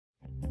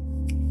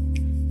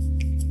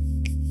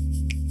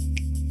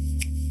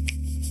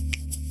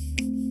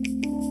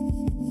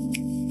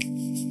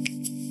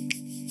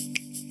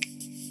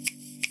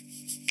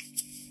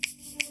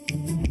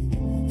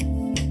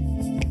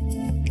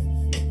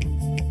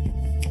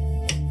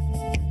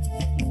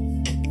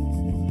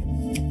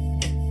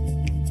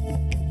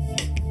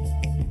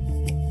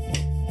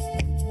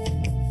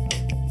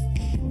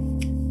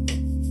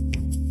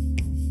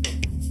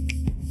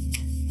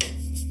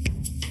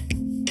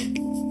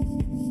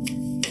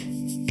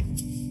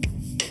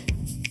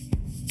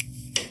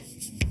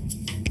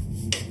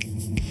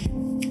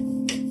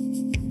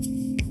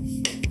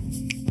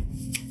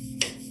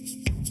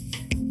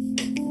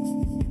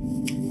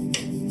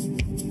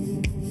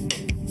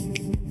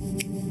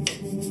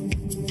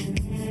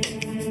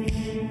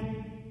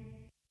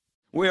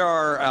We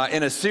are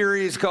in a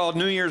series called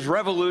New Year's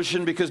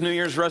Revolution because New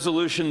Year's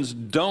resolutions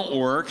don't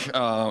work,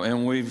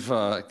 and we've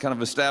kind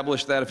of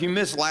established that. If you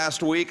missed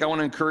last week, I want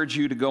to encourage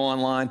you to go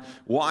online,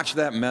 watch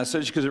that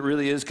message, because it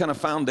really is kind of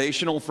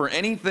foundational for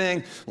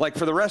anything, like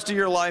for the rest of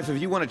your life. If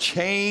you want to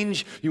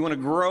change, you want to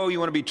grow, you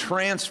want to be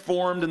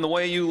transformed in the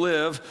way you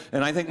live,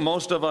 and I think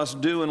most of us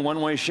do in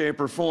one way,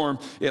 shape, or form,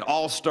 it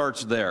all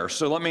starts there.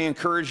 So let me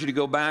encourage you to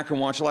go back and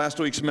watch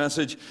last week's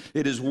message.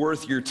 It is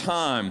worth your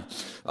time.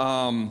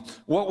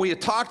 What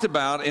we talked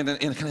about in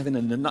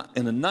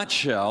a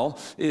nutshell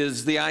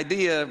is the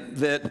idea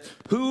that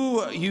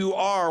who you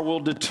are will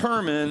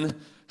determine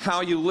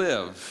how you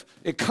live.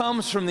 It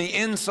comes from the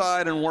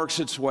inside and works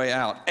its way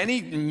out.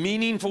 Any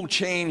meaningful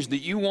change that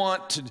you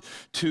want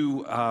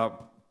to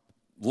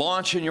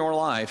launch in your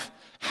life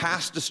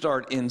has to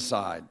start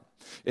inside.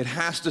 It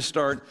has to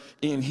start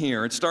in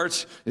here. It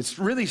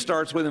really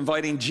starts with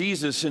inviting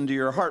Jesus into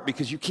your heart,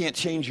 because you can't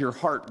change your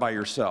heart by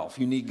yourself.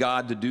 You need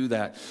God to do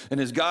that. And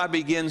as God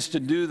begins to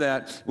do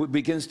that, it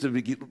begins to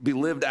be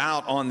lived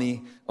out on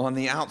the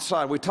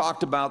outside. We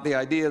talked about the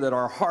idea that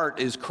our heart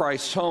is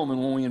Christ's home,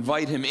 and when we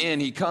invite him in,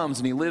 he comes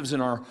and he lives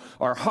in our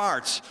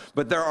hearts.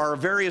 But there are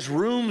various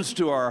rooms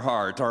to our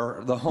heart,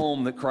 the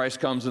home that Christ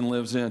comes and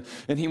lives in.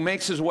 And he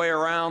makes his way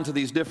around to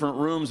these different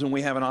rooms, and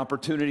we have an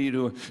opportunity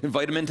to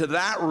invite him into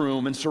that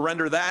room and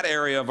surrender that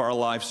area of our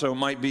life. So it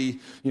might be,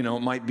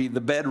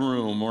 the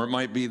bedroom, or it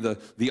might be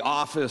the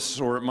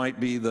office, or it might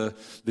be the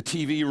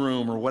TV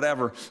room, or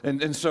whatever.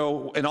 And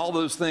all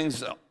those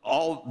things,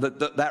 all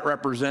that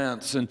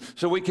represents. And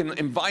so we can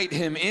invite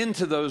him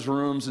into those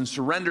rooms and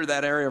surrender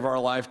that area of our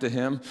life to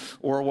him.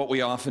 Or what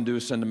we often do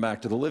is send him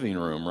back to the living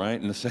room,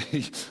 right? And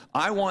say,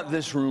 I want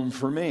this room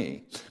for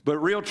me. But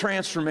real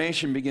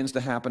transformation begins to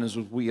happen as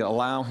we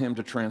allow him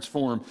to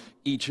transform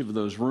each of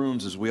those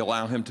rooms, as we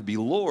allow him to be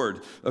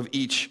Lord of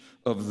each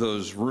of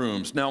those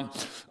rooms. Now,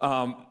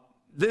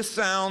 this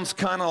sounds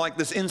kind of like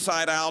this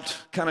inside-out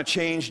kind of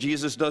change.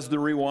 Jesus does the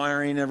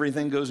rewiring,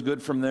 everything goes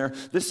good from there.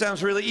 This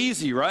sounds really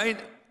easy, right?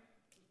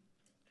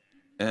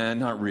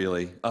 And not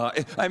really.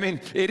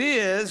 It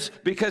is,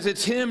 because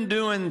it's him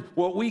doing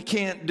what we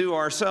can't do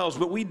ourselves,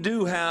 but we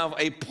do have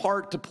a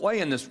part to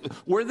play in this.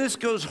 Where this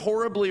goes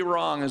horribly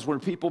wrong is where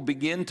people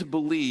begin to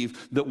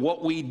believe that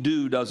what we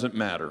do doesn't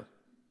matter.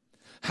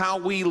 How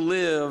we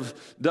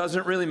live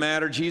doesn't really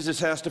matter. Jesus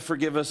has to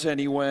forgive us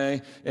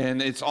anyway,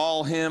 and it's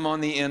all him on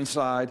the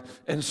inside.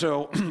 And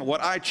so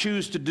what I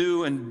choose to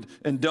do and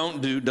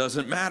don't do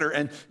doesn't matter.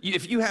 And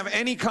if you have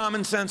any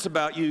common sense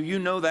about you, you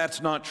know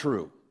that's not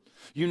true.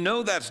 You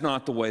know that's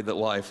not the way that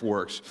life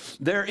works.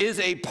 There is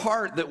a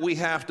part that we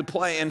have to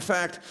play. In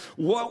fact,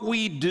 what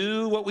we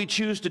do, what we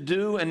choose to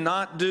do and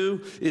not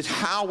do, is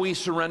how we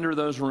surrender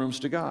those rooms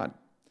to God.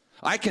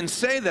 I can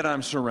say that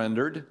I'm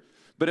surrendered,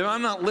 but if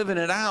I'm not living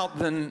it out,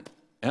 then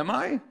am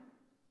I?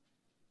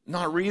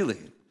 Not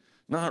really.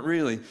 Not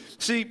really.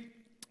 See,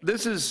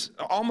 this is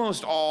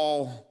almost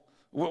all,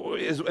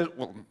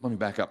 let me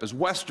back up. As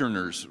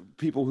Westerners,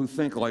 people who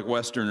think like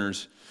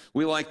Westerners,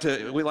 we like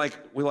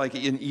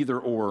an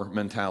either-or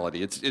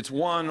mentality. It's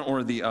one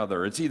or the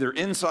other. It's either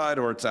inside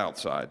or it's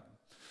outside.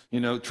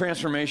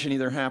 Transformation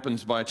either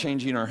happens by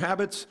changing our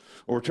habits,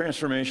 or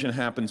transformation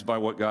happens by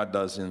what God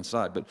does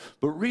inside. But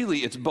really,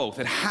 it's both.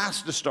 It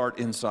has to start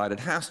inside. It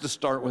has to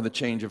start with a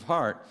change of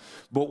heart.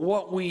 But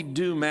what we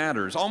do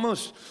matters.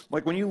 Almost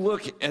like when you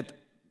look at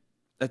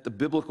the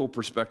biblical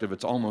perspective,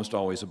 it's almost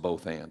always a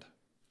both and.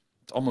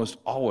 It's almost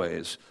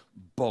always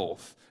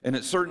both. And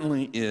it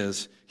certainly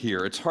is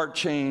here. It's heart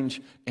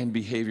change and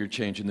behavior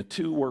change, and the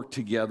two work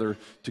together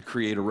to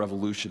create a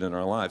revolution in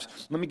our lives.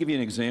 Let me give you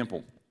an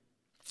example.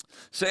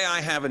 Say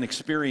I have an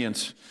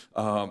experience,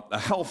 a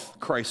health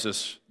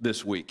crisis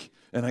this week,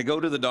 and I go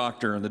to the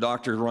doctor, and the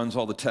doctor runs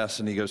all the tests,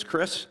 and he goes,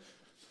 Chris,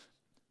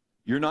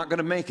 you're not going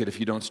to make it if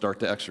you don't start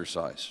to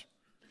exercise.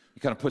 He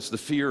kind of puts the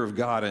fear of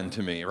God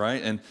into me,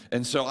 right?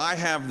 And so I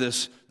have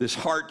this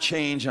heart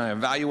change, and I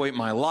evaluate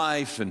my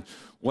life and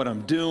what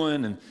I'm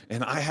doing,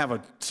 and I have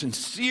a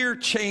sincere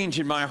change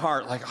in my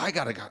heart. Like, I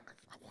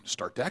want to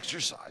start to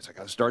exercise. I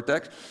got to start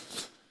to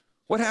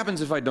What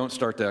happens if I don't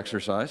start to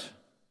exercise?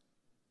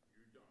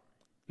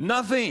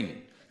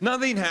 Nothing.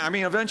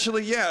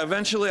 Eventually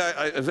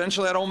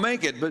I don't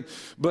make it.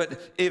 But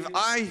if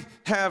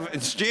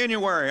it's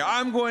January,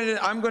 I'm going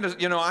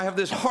to, I have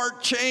this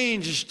heart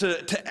change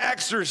to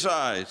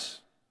exercise.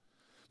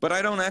 But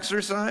I don't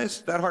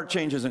exercise, that heart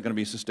change isn't going to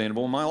be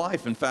sustainable in my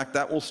life. In fact,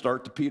 that will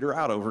start to peter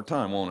out over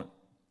time, won't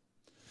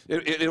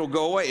it? It'll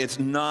go away. It's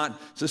not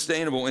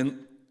sustainable.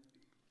 And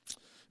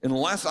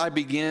unless I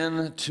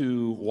begin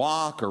to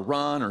walk or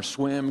run or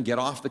swim, get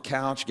off the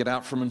couch, get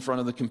out from in front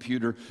of the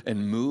computer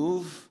and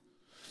move,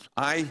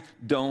 I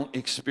don't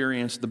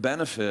experience the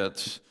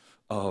benefits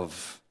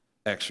of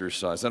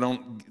exercise. I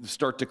don't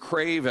start to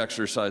crave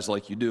exercise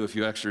like you do if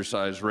you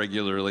exercise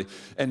regularly.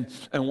 And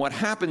what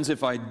happens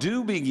if I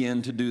do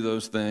begin to do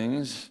those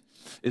things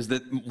is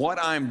that what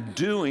I'm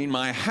doing,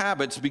 my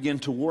habits begin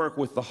to work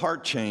with the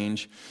heart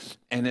change,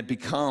 and it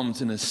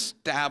becomes an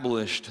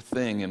established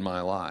thing in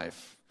my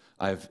life.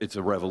 It's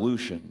a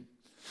revolution.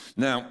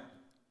 Now,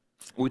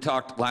 we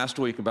talked last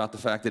week about the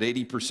fact that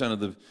 80% of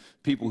the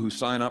people who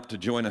sign up to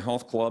join a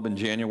health club in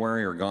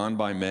January are gone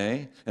by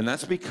May, and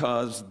that's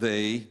because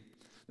they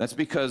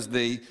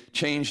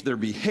change their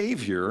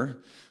behavior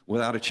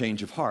without a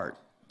change of heart.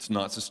 It's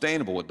not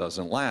sustainable. It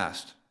doesn't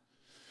last.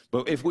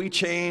 But if we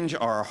change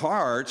our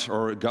heart,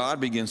 or God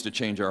begins to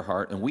change our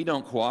heart, and we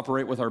don't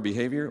cooperate with our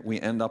behavior, we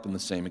end up in the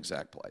same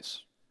exact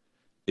place.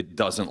 It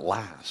doesn't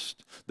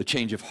last. The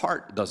change of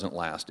heart doesn't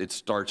last. It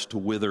starts to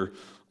wither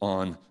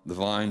on the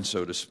vine,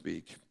 so to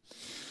speak.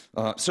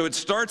 So it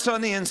starts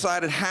on the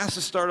inside. It has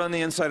to start on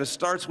the inside. It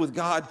starts with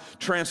God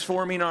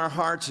transforming our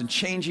hearts and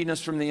changing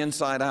us from the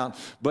inside out.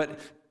 But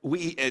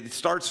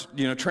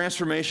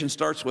transformation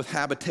starts with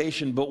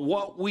habitation. But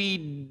what we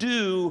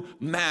do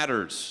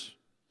matters.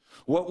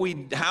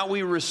 How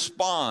we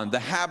respond, the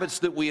habits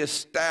that we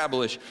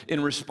establish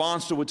in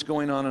response to what's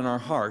going on in our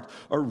heart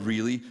are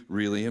really,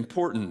 really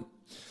important.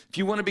 If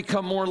you want to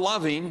become more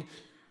loving,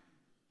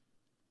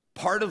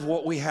 part of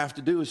what we have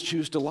to do is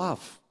choose to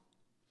love.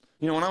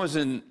 You know, when I was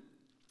in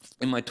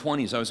my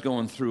 20s, I was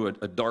going through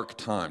a dark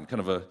time,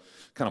 kind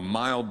of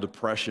mild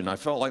depression. I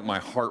felt like my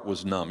heart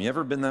was numb. You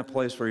ever been that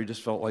place where you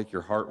just felt like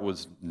your heart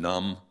was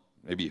numb?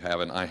 Maybe you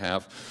haven't, I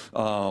have.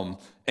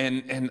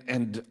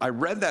 And I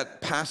read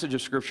that passage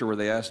of Scripture where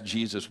they asked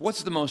Jesus,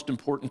 what's the most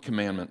important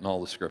commandment in all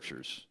the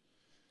Scriptures?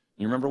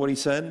 You remember what he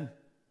said?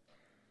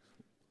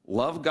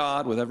 Love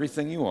God with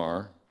everything you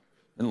are,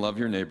 and love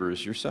your neighbor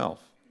as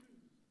yourself.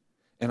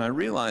 And I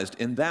realized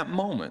in that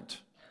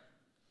moment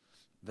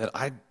that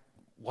I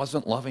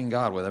wasn't loving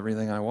God with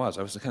everything I was.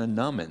 I was kind of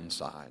numb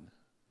inside.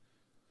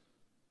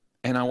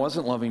 And I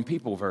wasn't loving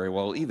people very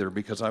well either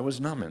because I was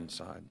numb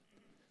inside.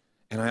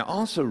 And I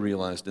also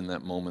realized in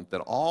that moment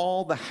that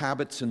all the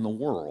habits in the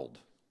world,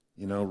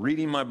 you know,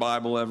 reading my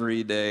Bible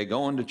every day,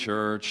 going to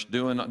church,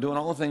 doing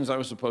all the things I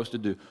was supposed to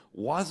do,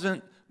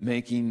 wasn't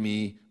making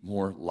me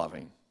more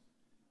loving.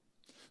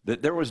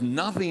 That there was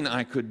nothing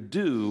I could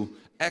do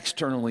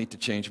externally to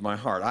change my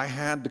heart. I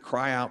had to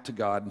cry out to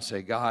God and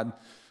say, God,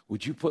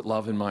 would you put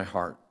love in my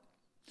heart?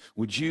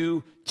 Would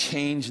you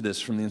change this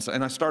from the inside?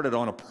 And I started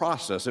on a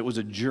process. It was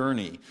a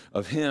journey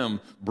of him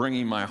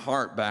bringing my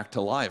heart back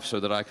to life so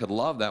that I could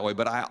love that way.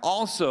 But I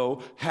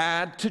also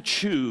had to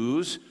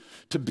choose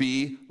to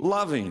be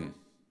loving.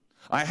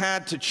 I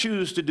had to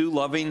choose to do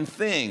loving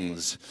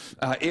things.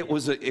 It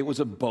was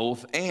a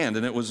both and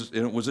it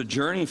was a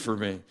journey for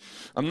me.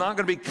 I'm not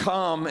going to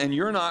become, and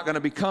you're not going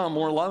to become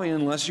more loving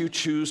unless you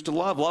choose to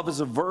love. Love is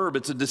a verb,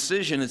 it's a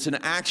decision, it's an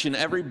action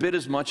every bit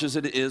as much as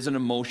it is an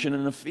emotion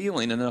and a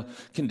feeling and a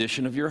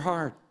condition of your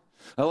heart.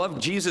 I love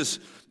Jesus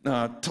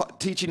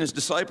teaching his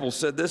disciples,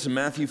 said this in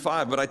Matthew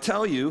 5, but I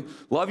tell you,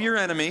 love your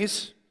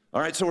enemies. All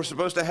right, so we're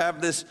supposed to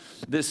have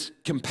this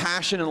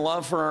compassion and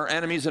love for our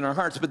enemies in our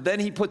hearts, but then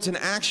he puts an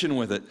action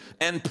with it,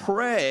 and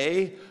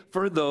pray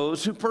for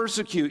those who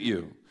persecute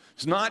you.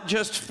 It's not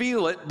just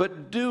feel it,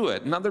 but do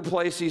it. Another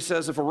place he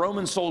says, if a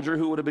Roman soldier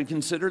who would have been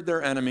considered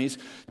their enemies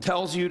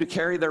tells you to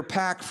carry their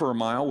pack for a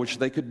mile, which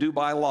they could do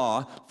by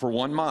law for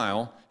 1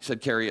 mile, he said,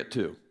 carry it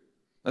 2.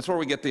 That's where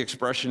we get the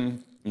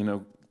expression, you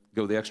know,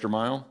 go the extra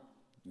mile.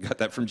 Got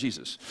that from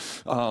Jesus.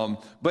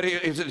 But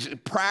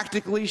it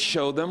practically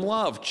show them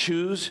love.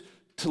 Choose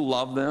to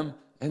love them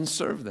and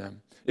serve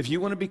them. If you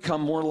want to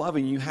become more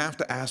loving, you have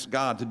to ask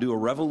God to do a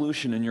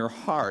revolution in your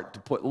heart,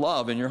 to put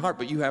love in your heart,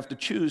 but you have to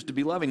choose to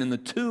be loving, and the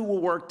two will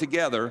work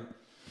together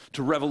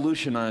to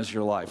revolutionize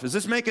your life. Is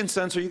this making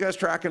sense? Are you guys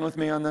tracking with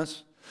me on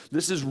this?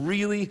 This is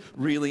really,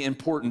 really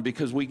important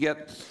because we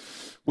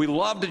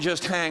love to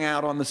just hang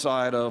out on the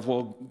side of,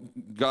 well,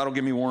 God will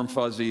give me warm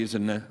fuzzies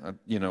and,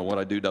 you know, what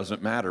I do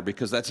doesn't matter,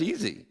 because that's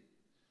easy.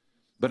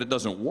 But it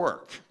doesn't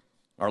work.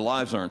 Our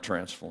lives aren't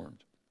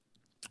transformed.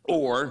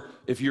 Or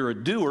if you're a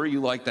doer, you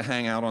like to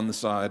hang out on the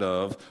side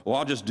of, well,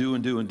 I'll just do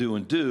and do and do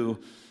and do,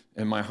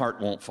 and my heart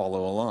won't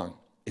follow along.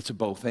 It's a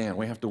both and.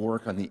 We have to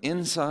work on the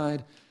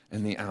inside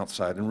and the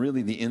outside. And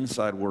really, the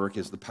inside work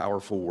is the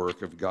powerful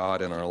work of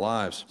God in our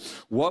lives.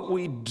 What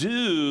we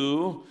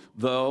do,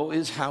 though,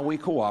 is how we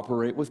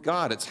cooperate with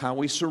God. It's how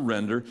we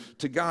surrender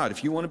to God.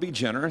 If you want to be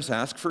generous,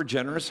 ask for a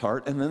generous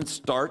heart, and then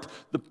start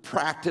the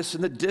practice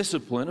and the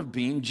discipline of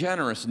being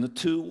generous. And the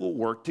two will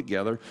work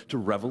together to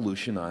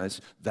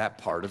revolutionize that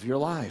part of your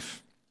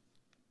life.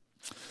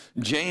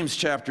 James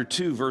chapter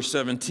 2, verse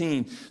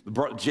 17,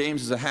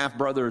 James is a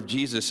half-brother of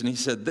Jesus, and he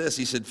said this,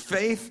 he said,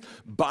 faith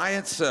by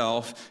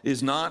itself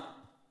is not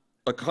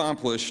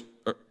accomplished,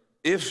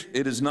 if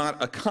it is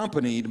not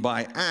accompanied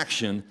by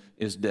action,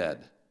 is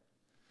dead.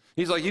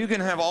 He's like, you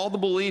can have all the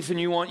belief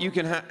you want, you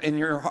can have in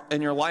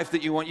your life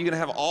that you want, you can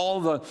have all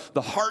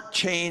the heart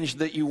change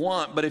that you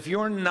want, but if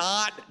you're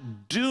not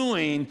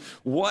doing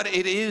what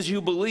it is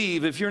you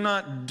believe, if you're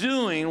not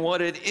doing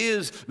what it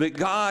is that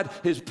God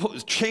is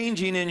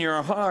changing in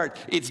your heart,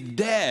 it's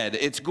dead.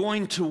 It's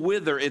going to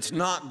wither. It's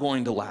not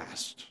going to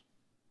last.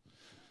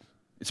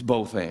 It's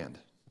both and.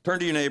 Turn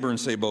to your neighbor and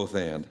say both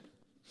and.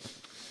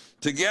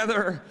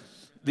 Together,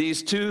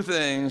 these two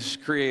things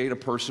create a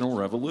personal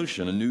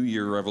revolution, a New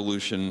Year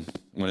revolution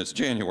when it's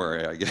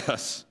January, I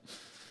guess.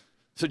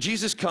 So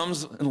Jesus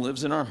comes and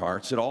lives in our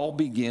hearts. It all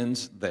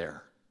begins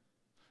there.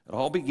 It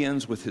all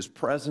begins with his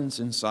presence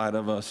inside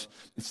of us.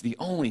 It's the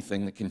only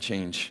thing that can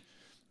change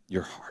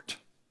your heart,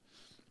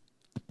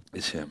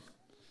 is him.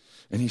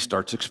 And he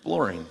starts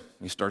exploring.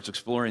 He starts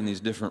exploring these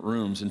different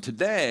rooms. And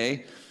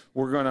today,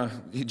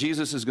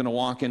 Jesus is going to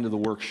walk into the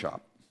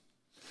workshop.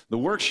 The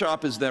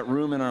workshop is that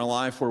room in our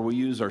life where we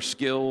use our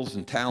skills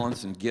and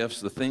talents and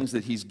gifts, the things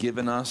that he's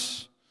given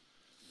us,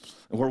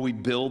 where we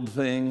build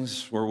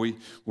things, where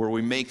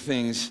we make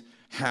things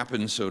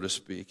happen, so to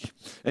speak.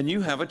 And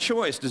you have a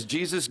choice. Does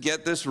Jesus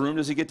get this room?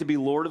 Does he get to be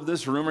Lord of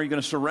this room? Are you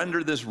going to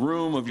surrender this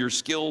room of your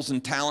skills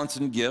and talents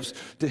and gifts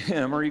to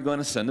him, or are you going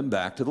to send him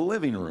back to the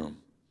living room?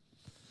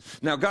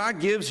 Now,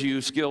 God gives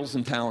you skills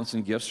and talents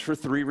and gifts for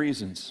three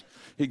reasons.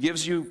 He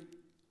gives you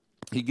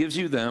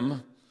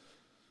them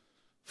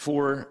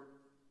for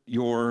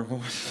your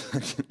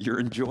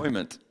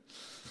enjoyment.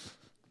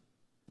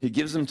 He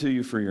gives them to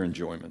you for your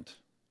enjoyment.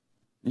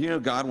 You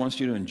know, God wants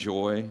you to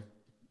enjoy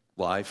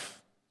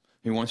life.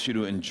 He wants you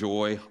to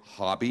enjoy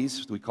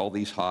hobbies. We call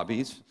these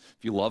hobbies.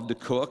 If you love to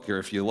cook, or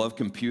if you love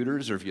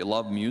computers, or if you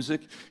love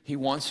music, he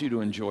wants you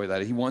to enjoy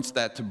that. He wants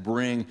that to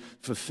bring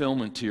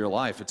fulfillment to your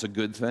life. It's a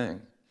good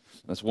thing.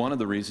 That's one of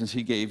the reasons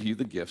he gave you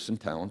the gifts and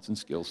talents and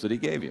skills that he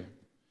gave you.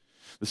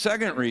 The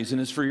second reason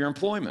is for your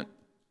employment,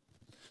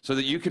 so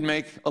that you can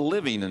make a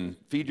living and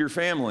feed your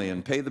family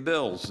and pay the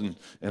bills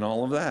and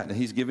all of that. And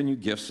he's given you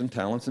gifts and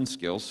talents and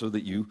skills so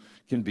that you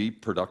can be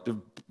productive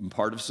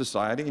part of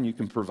society and you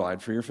can provide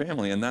for your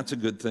family. And that's a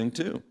good thing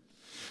too.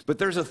 But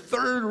there's a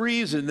third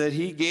reason that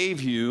he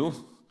gave you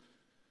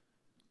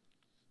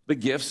the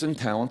gifts and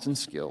talents and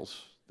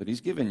skills that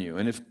he's given you.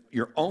 And if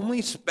you're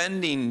only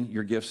spending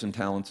your gifts and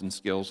talents and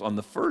skills on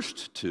the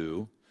first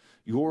two,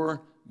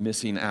 you're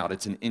missing out.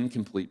 It's an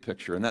incomplete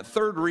picture. And that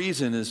third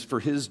reason is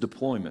for his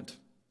deployment.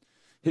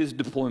 His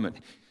deployment.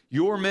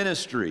 Your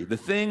ministry, the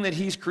thing that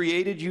he's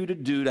created you to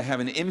do to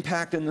have an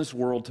impact in this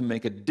world, to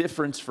make a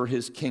difference for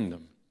his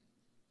kingdom.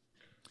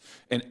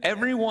 And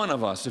every one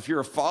of us, if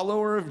you're a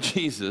follower of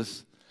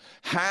Jesus,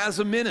 has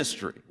a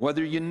ministry,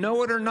 whether you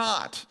know it or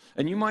not.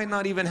 And you might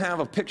not even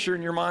have a picture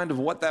in your mind of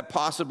what that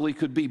possibly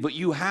could be, but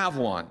you have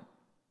one.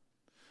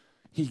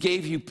 He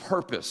gave you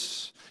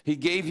purpose. He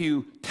gave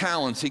you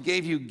talents. He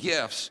gave you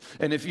gifts.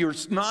 And if you're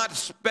not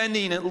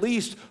spending at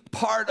least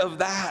part of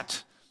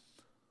that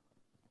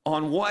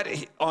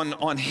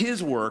on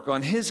his work,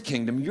 on his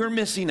kingdom, you're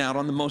missing out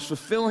on the most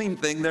fulfilling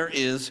thing there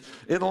is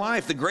in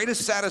life. The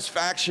greatest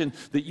satisfaction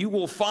that you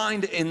will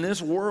find in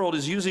this world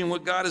is using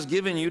what God has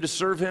given you to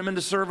serve him and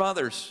to serve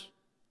others.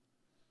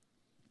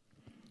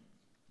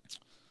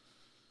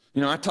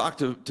 You know, I talk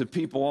to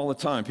people all the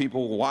time,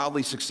 people,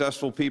 wildly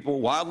successful people,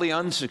 wildly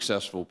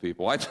unsuccessful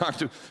people. I talk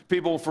to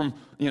people from,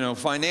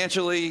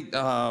 financially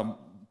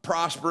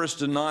prosperous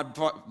to not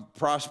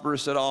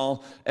prosperous at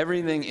all,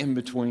 everything in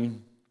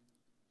between.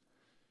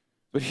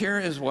 But here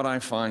is what I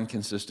find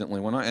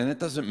consistently, and it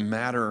doesn't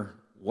matter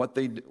what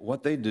they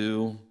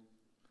do,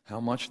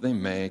 how much they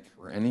make,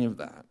 or any of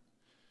that.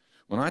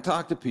 When I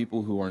talk to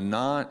people who are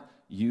not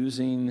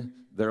using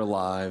their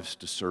lives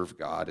to serve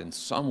God in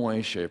some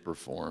way, shape, or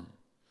form,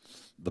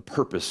 the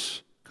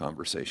purpose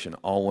conversation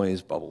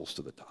always bubbles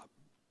to the top.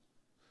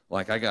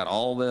 Like, I got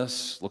all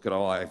this, look at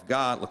all I've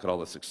got, look at all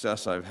the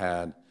success I've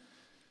had,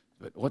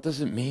 but what does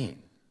it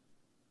mean?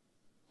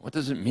 What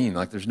does it mean?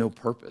 Like, there's no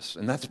purpose.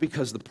 And that's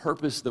because the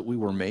purpose that we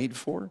were made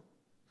for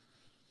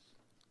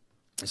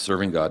is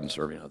serving God and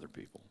serving other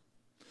people.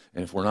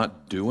 And if we're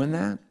not doing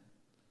that,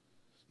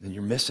 then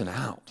you're missing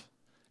out.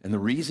 And the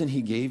reason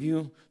he gave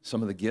you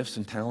some of the gifts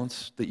and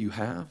talents that you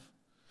have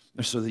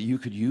is so that you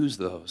could use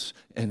those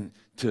and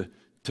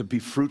to be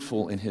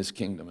fruitful in his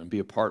kingdom and be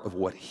a part of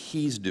what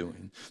he's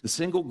doing. The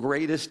single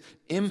greatest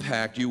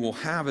impact you will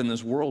have in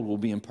this world will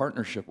be in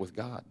partnership with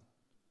God.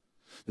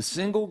 The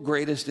single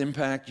greatest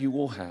impact you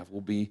will have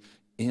will be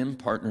in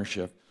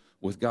partnership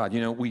with God.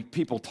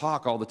 People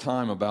talk all the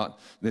time about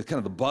the kind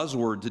of the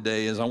buzzword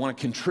today is I want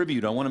to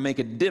contribute, I want to make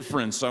a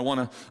difference, I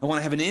want to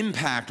have an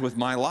impact with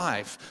my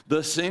life.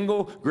 The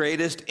single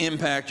greatest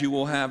impact you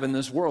will have in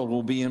this world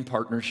will be in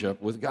partnership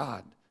with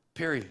God.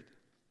 Period.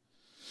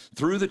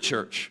 Through the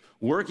church,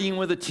 working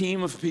with a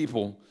team of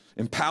people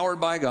empowered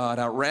by God,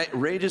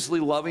 outrageously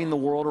loving the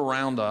world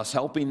around us,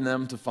 helping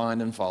them to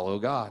find and follow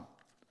God.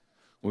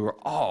 We were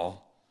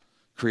all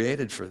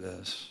created for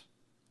this.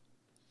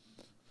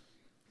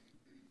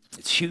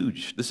 It's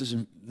huge. This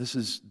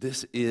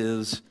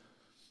is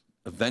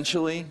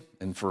eventually,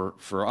 and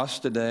for us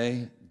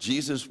today,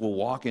 Jesus will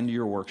walk into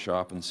your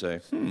workshop and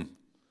say,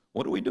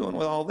 what are we doing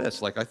with all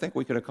this? Like, I think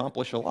we could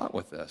accomplish a lot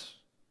with this.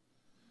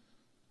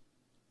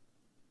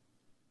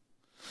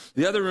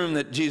 The other room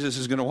that Jesus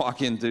is going to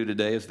walk into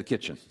today is the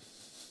kitchen.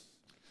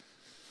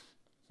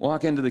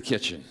 Walk into the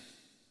kitchen.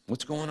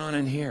 What's going on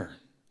in here?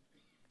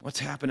 What's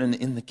happening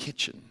in the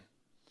kitchen?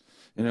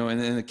 You know,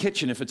 and in the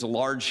kitchen, if it's a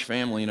large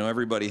family, you know,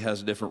 everybody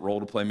has a different role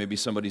to play. Maybe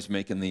somebody's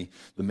making the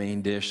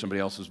main dish,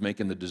 somebody else is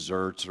making the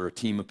desserts, or a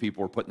team of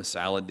people are putting the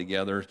salad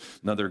together.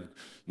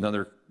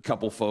 Another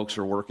couple folks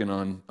are working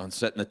on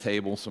setting the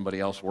table, somebody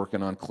else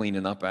working on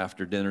cleaning up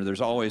after dinner. There's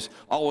always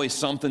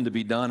something to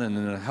be done, and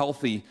in a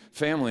healthy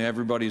family,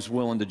 everybody's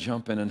willing to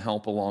jump in and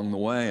help along the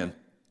way.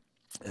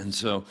 And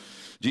so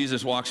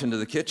Jesus walks into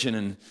the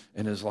kitchen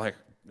and is like,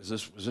 is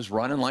this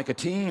running like a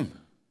team?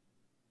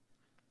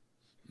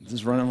 This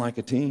is running like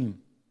a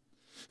team.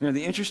 You know,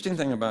 the interesting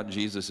thing about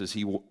Jesus is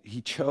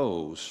he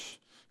chose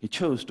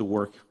to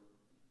work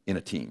in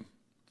a team.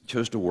 He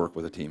chose to work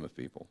with a team of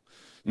people.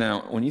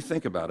 Now, when you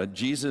think about it,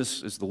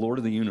 Jesus is the Lord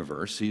of the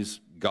universe. He's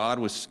God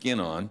with skin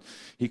on.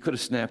 He could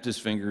have snapped his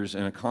fingers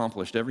and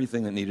accomplished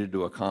everything that needed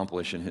to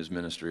accomplish in his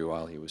ministry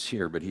while he was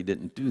here, but he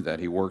didn't do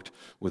that. He worked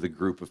with a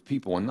group of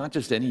people, and not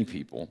just any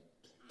people.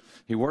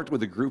 He worked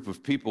with a group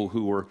of people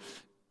who were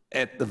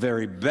at the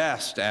very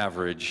best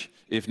average,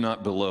 if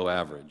not below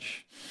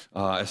average.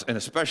 And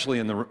especially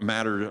in the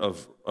matter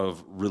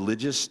of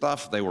religious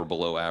stuff, they were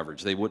below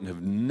average. They wouldn't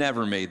have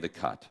never made the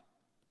cut.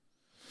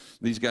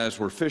 These guys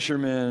were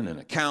fishermen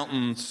and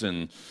accountants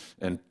and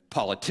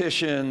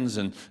politicians,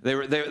 and they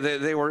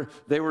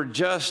were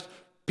just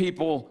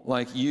people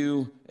like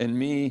you and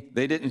me.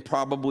 They didn't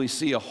probably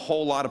see a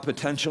whole lot of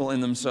potential in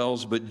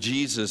themselves, but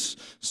Jesus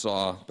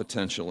saw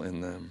potential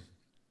in them.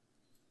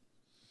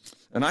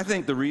 And I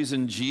think the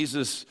reason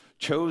Jesus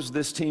chose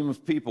this team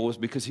of people was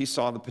because he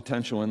saw the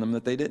potential in them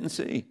that they didn't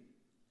see.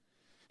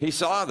 He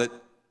saw that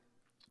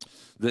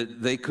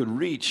they could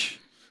reach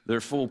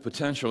their full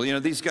potential. You know,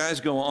 these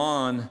guys go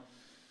on,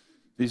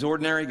 these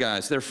ordinary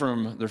guys, they're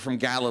from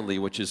Galilee,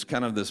 which is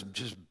kind of this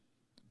just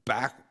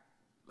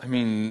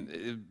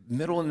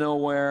middle of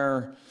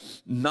nowhere.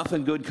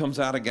 Nothing good comes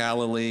out of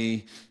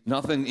Galilee.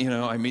 Nothing, you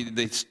know, I mean,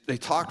 they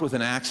talked with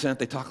an accent.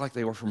 They talked like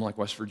they were from like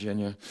West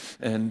Virginia.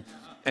 And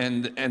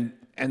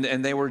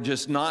they were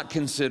just not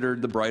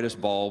considered the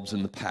brightest bulbs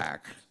in the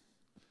pack.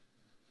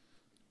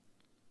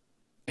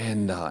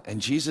 And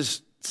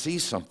Jesus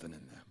sees something in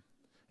them,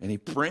 and he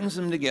brings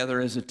them together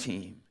as a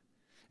team,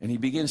 and he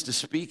begins to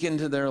speak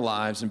into their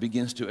lives and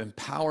begins to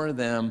empower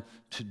them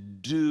to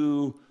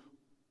do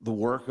the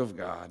work of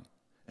God,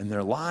 and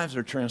their lives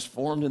are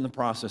transformed in the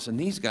process, and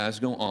these guys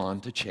go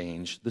on to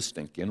change the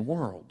stinking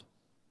world.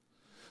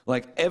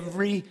 Like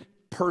every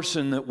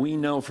person that we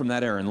know from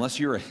that area, unless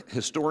you're a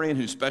historian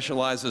who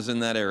specializes in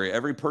that area,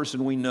 every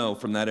person we know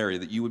from that area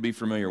that you would be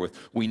familiar with,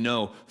 we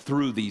know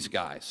through these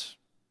guys.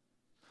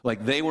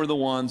 Like they were the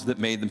ones that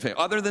made them famous,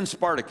 other than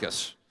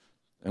Spartacus.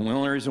 And the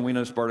only reason we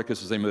know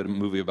Spartacus is they made a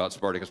movie about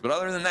Spartacus. But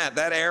other than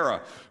that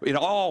era, it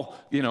all,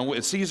 you know,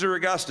 Caesar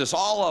Augustus,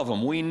 all of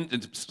them,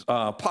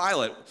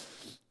 Pilate,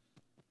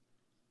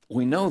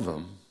 we know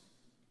them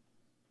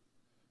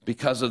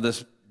because of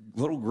this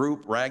little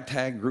group,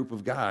 ragtag group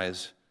of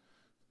guys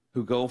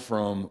who go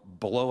from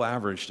below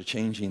average to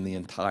changing the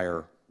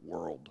entire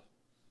world.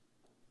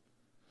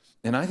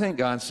 And I think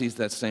God sees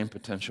that same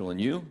potential in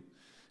you,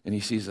 and he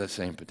sees that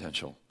same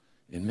potential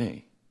in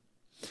me.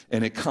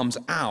 And it comes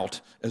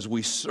out as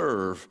we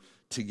serve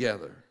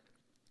together.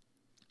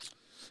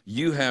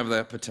 You have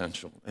that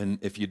potential, and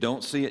if you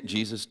don't see it,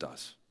 Jesus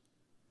does.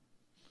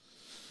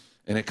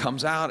 And it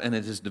comes out, and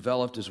it is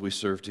developed as we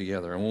serve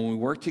together. And when we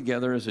work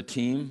together as a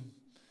team,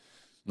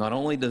 not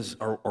only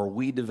are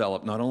we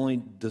develop, not only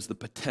does the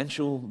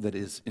potential that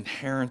is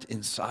inherent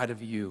inside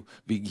of you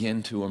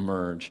begin to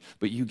emerge,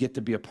 but you get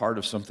to be a part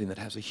of something that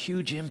has a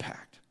huge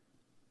impact,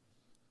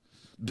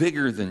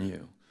 bigger than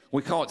you.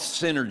 We call it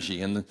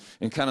synergy.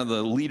 In kind of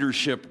the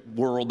leadership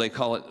world, they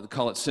call it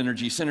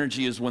synergy.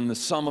 Synergy is when the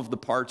sum of the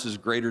parts is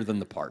greater than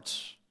the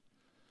parts.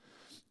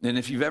 And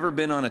if you've ever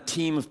been on a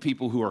team of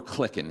people who are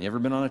clicking, you ever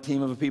been on a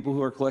team of people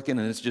who are clicking,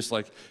 and it's just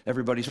like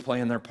everybody's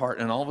playing their part,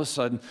 and all of a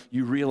sudden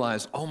you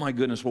realize, oh my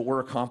goodness, what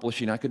we're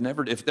accomplishing, I could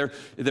never, if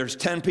there's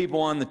 10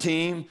 people on the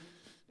team,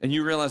 and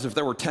you realize if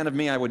there were 10 of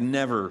me, I would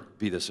never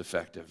be this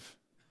effective.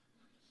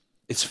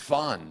 It's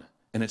fun,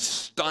 and it's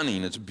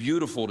stunning, it's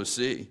beautiful to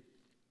see.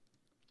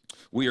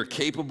 We are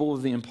capable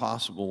of the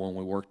impossible when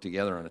we work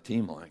together on a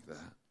team like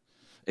that,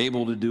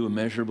 able to do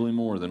immeasurably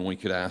more than we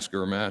could ask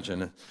or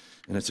imagine,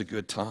 and it's a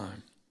good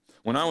time.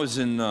 When I was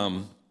in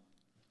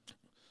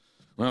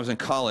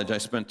college, I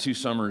spent 2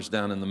 summers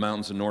down in the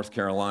mountains of North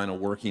Carolina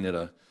working at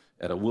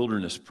a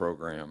wilderness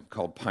program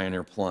called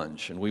Pioneer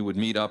Plunge, and we would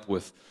meet up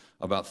with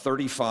about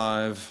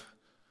 35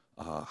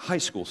 high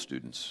school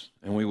students,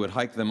 and we would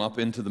hike them up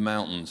into the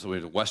mountains,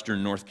 the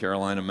western North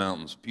Carolina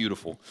mountains,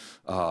 beautiful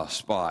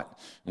spot,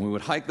 and we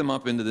would hike them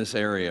up into this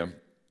area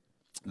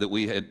that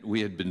we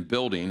had been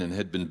building and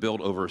had been built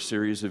over a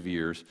series of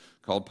years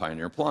called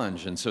Pioneer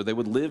Plunge. And so they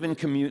would live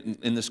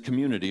in this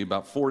community,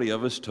 about 40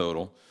 of us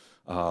total,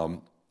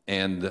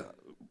 and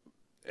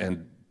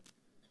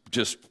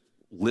just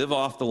live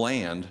off the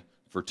land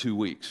for 2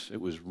 weeks. It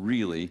was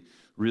really,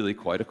 really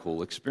quite a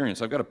cool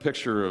experience. I've got a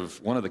picture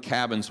of one of the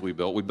cabins we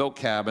built. We built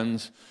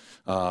cabins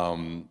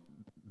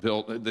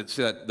built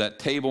that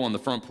table on the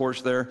front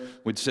porch there.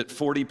 We'd sit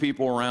 40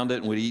 people around it,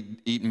 and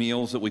we'd eat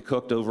meals that we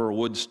cooked over a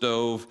wood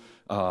stove,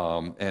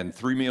 and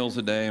 3 meals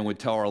a day, and we'd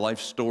tell our life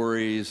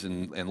stories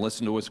and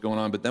listen to what's going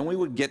on. But then we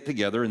would get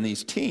together in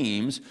these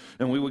teams,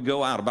 and we would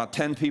go out. About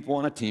 10 people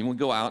on a team would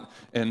go out,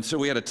 and so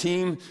we had a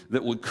team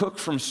that would cook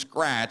from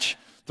scratch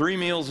 3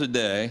 meals a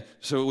day,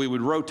 so we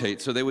would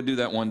rotate. So they would do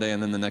that one day,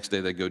 and then the next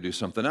day they'd go do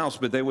something else.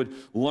 But they would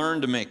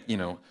learn to make,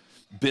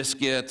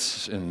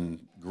 biscuits and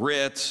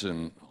grits,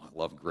 and I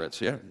love grits.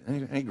 Yeah,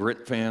 any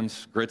grit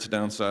fans? Grits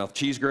down south?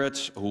 Cheese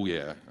grits? Oh,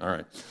 yeah. All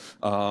right.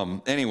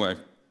 Anyway,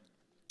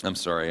 I'm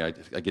sorry. I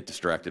get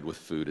distracted with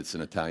food. It's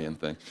an Italian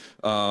thing.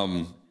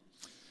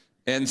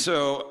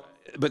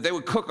 But they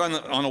would cook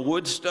on a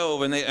wood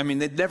stove, and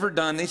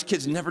these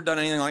kids never done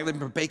anything like that. They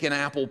were baking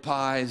apple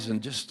pies,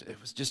 and it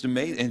was just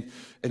amazing.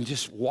 And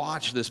just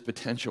watch this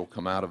potential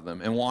come out of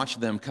them, and watch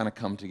them kind of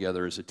come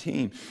together as a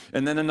team.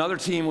 And then another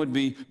team would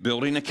be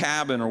building a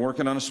cabin or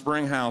working on a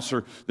spring house,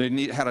 or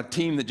had a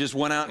team that just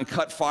went out and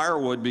cut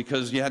firewood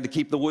because you had to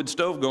keep the wood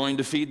stove going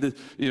to feed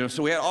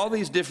so we had all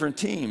these different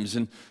teams,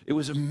 and it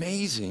was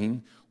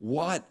amazing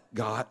what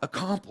got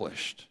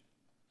accomplished.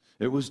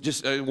 It was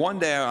just one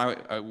day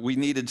we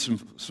needed some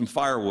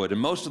firewood,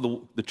 and most of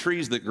the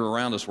trees that grew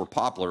around us were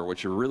poplar,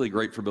 which are really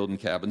great for building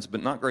cabins,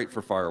 but not great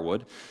for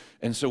firewood.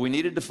 And so we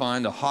needed to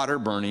find a hotter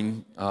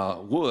burning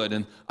wood,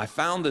 and I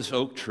found this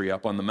oak tree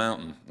up on the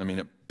mountain. I mean,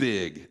 a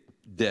big,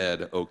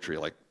 dead oak tree,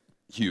 like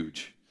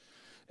huge.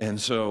 And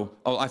so,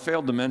 I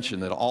failed to mention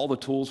that all the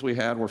tools we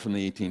had were from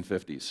the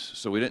 1850s.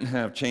 So we didn't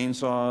have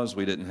chainsaws,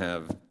 we didn't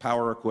have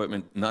power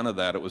equipment, none of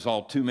that. It was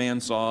all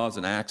 2-man saws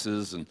and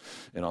axes and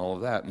all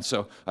of that. And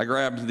so I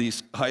grabbed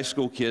these high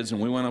school kids,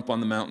 and we went up on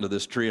the mountain to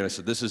this tree, and I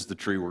said, this is the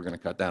tree we're going to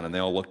cut down. And they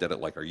all looked at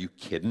it like, are you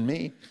kidding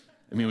me?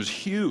 I mean, it was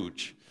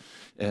huge.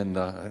 And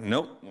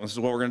nope, this is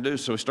what we're going to do.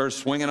 So we started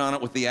swinging on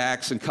it with the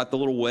axe and cut the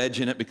little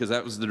wedge in it, because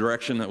that was the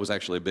direction. That was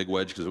actually a big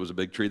wedge because it was a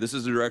big tree. This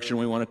is the direction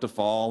we want it to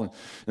fall. And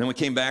then we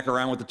came back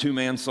around with the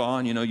 2-man saw,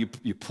 and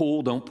you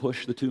pull, don't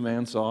push the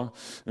 2-man saw.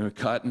 And we're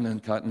cutting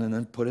and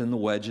then put in the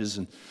wedges.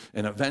 And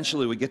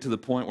eventually we get to the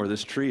point where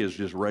this tree is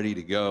just ready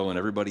to go, and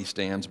everybody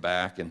stands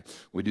back, and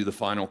we do the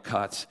final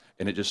cuts,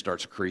 and it just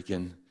starts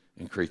creaking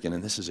and creaking.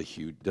 And this is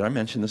did I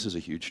mention this is a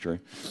huge tree?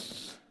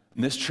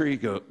 And this tree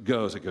it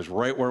goes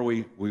right where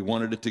we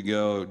wanted it to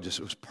go. It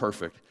was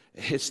perfect.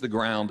 It hits the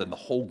ground, and the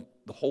whole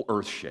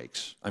earth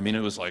shakes. I mean, it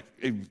was like,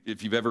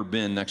 if you've ever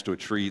been next to a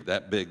tree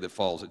that big that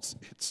falls,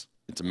 it's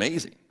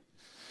amazing.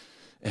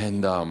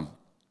 And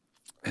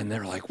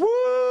they're like,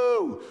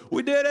 woo,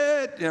 we did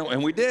it.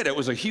 And we did. It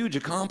was a huge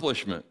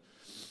accomplishment.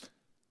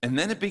 And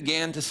then it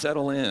began to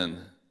settle in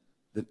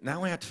that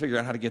now we have to figure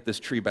out how to get this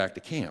tree back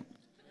to camp,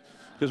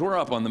 because we're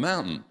up on the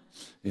mountain.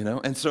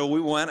 And so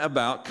we went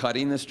about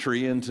cutting this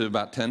tree into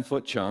about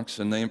 10-foot chunks,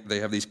 and they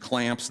have these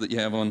clamps that you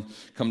have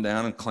come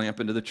down and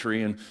clamp into the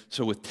tree. And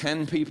so with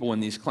 10 people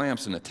in these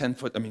clamps and a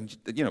 10-foot,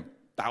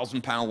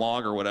 1,000-pound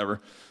log or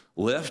whatever,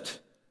 lift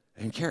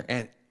and carry.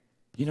 And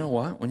you know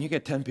what? When you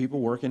get 10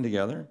 people working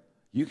together,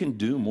 you can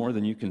do more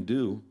than you can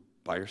do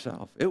by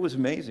yourself. It was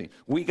amazing.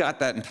 We got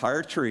that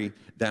entire tree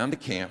down to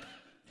camp,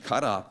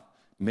 cut up,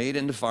 made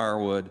into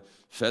firewood,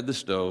 fed the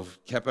stove,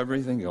 kept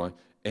everything going.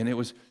 And it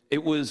was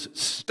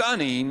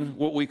stunning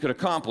what we could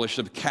accomplish.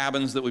 The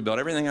cabins that we built,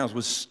 everything else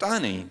was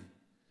stunning.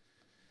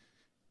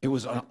 It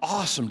was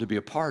awesome to be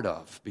a part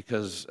of,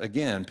 because,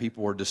 again,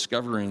 people were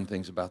discovering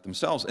things about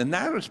themselves. And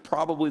that was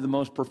probably the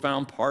most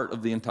profound part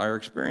of the entire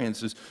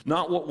experience, is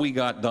not what we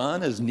got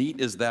done, as neat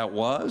as that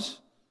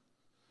was,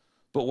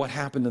 but what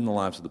happened in the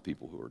lives of the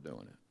people who were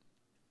doing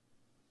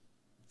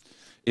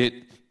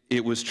it.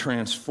 It was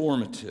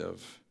transformative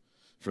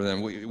for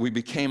them. We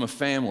became a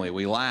family.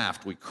 We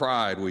laughed, we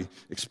cried, we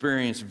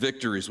experienced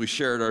victories, we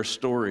shared our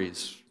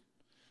stories.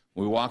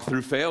 We walked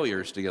through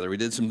failures together. We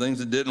did some things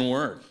that didn't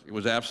work. It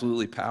was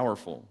absolutely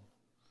powerful.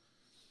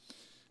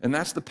 And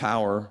that's the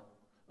power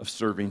of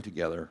serving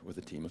together with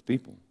a team of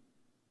people.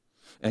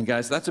 And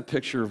guys, that's a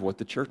picture of what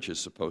the church is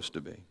supposed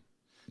to be.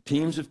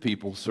 Teams of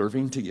people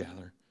serving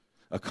together,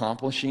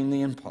 accomplishing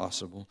the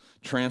impossible,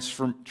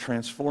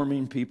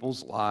 transforming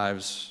people's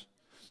lives.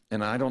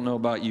 And I don't know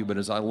about you, but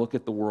as I look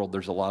at the world,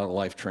 there's a lot of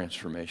life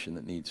transformation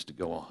that needs to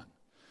go on.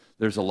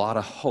 There's a lot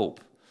of hope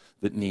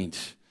that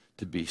needs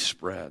to be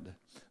spread.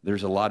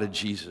 There's a lot of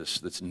Jesus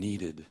that's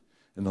needed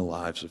in the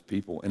lives of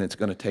people. And it's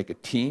going to take a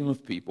team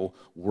of people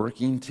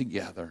working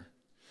together,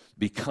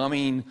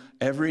 becoming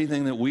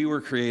everything that we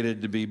were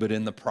created to be, but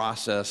in the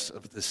process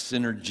of the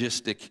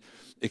synergistic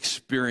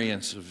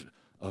experience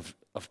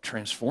of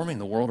transforming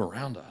the world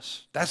around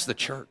us. That's the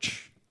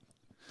church.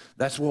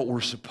 That's what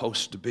we're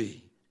supposed to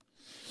be.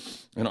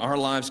 And our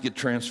lives get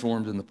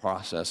transformed in the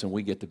process, and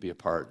we get to be a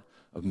part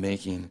of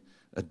making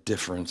a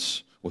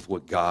difference with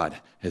what God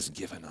has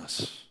given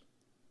us.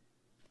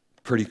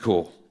 Pretty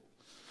cool.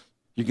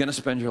 You're going to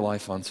spend your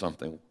life on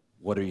something.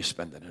 What are you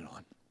spending it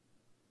on?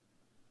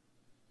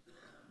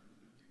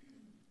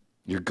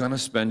 You're going to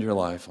spend your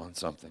life on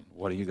something.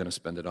 What are you going to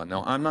spend it on?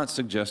 Now, I'm not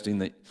suggesting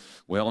that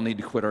we all need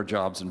to quit our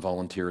jobs and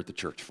volunteer at the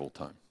church full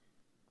time.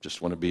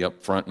 Just want to be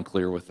upfront and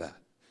clear with that.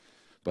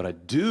 But I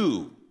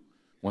do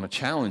want to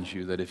challenge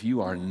you that if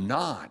you are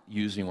not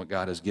using what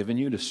God has given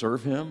you to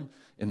serve him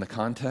in the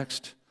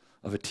context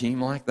of a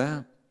team like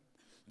that,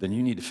 then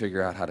you need to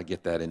figure out how to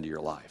get that into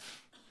your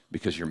life,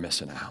 because you're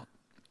missing out.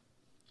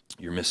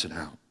 You're missing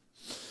out.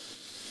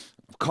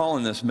 I'm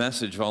calling this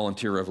message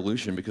Volunteer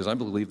Revolution because I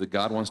believe that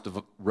God wants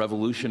to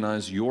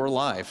revolutionize your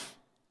life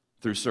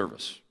through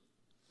service,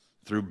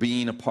 through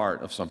being a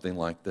part of something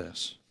like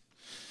this.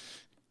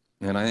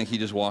 And I think he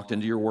just walked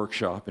into your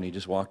workshop and he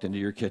just walked into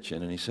your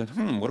kitchen and he said,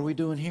 what are we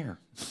doing here?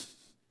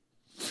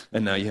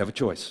 And now you have a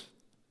choice.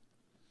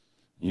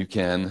 You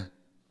can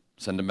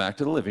send him back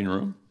to the living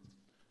room,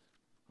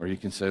 or you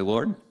can say,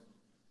 Lord,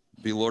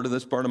 be Lord of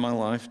this part of my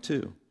life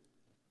too.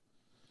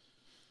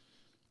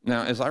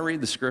 Now, as I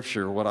read the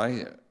scripture, what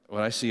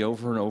I see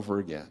over and over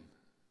again,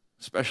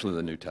 especially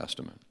the New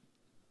Testament,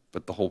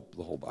 but the whole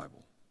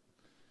Bible,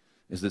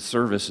 is that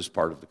service is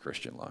part of the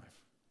Christian life.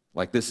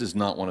 Like, this is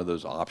not one of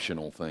those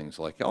optional things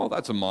like, oh,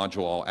 that's a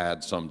module I'll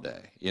add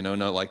someday.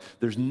 No, like,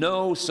 there's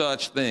no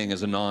such thing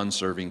as a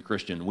non-serving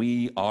Christian.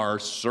 We are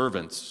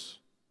servants.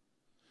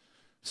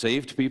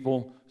 Saved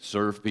people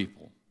serve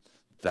people.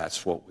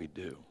 That's what we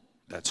do.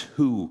 That's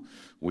who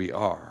we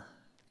are.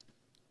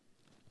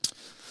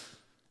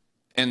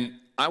 And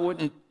I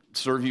wouldn't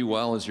serve you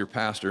well as your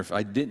pastor if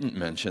I didn't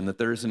mention that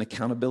there is an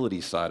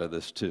accountability side of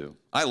this too.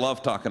 I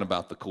love talking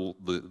about the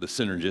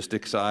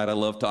synergistic side. I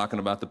love talking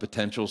about the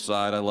potential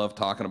side. I love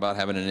talking about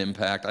having an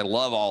impact. I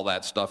love all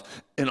that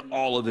stuff, and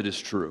all of it is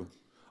true.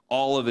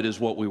 All of it is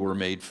what we were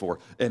made for,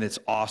 and it's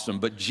awesome.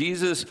 But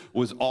Jesus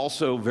was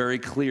also very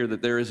clear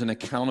that there is an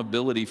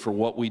accountability for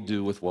what we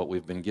do with what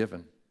we've been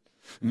given.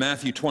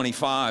 Matthew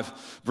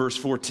 25, verse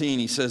 14,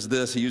 he says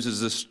this. He uses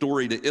this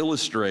story to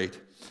illustrate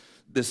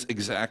this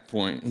exact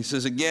point. He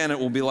says, again, it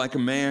will be like a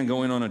man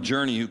going on a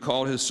journey who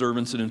called his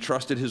servants and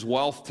entrusted his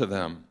wealth to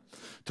them.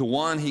 To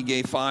one he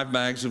gave 5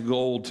 bags of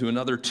gold, to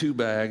another 2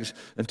 bags,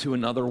 and to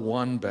another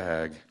 1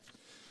 bag,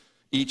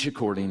 each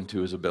according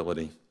to his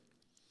ability.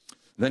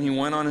 Then he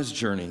went on his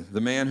journey. The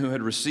man who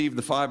had received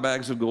the 5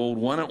 bags of gold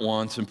went at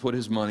once and put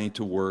his money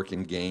to work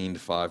and gained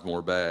 5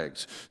 more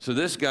bags. So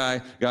this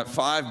guy got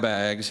 5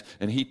 bags,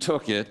 and he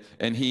took it,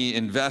 and he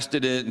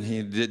invested it, and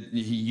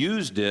he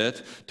used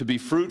it to be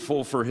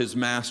fruitful for his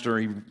master.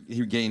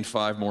 He gained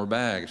 5 more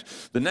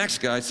bags. The next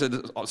guy said,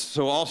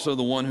 so also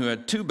the one who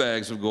had 2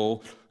 bags of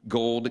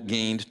gold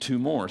gained 2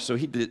 more. So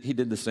he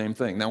did the same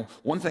thing. Now,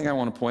 one thing I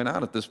want to point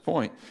out at this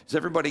point is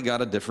everybody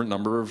got a different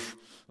number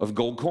of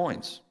gold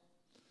coins,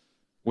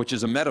 which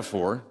is a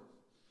metaphor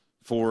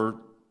for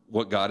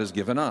what God has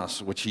given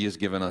us, which he has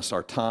given us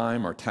our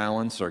time, our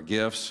talents, our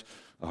gifts,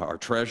 our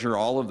treasure,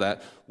 all of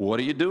that. What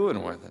are you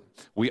doing with it?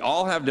 We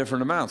all have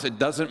different amounts. It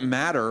doesn't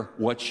matter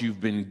what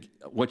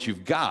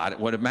you've got.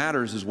 What it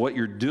matters is what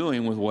you're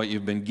doing with what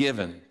you've been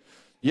given.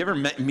 You ever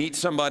meet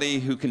somebody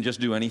who can just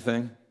do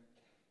anything?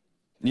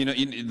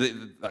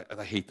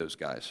 I hate those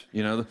guys.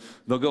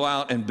 They'll go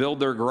out and build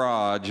their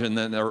garage and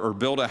then or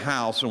build a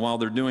house, and while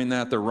they're doing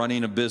that, they're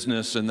running a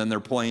business, and then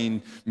they're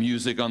playing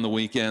music on the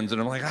weekends.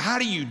 And I'm like, how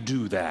do you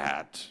do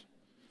that?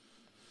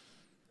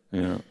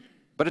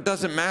 But it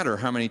doesn't matter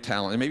how many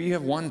talents. Maybe you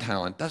have 1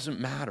 talent. It doesn't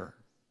matter.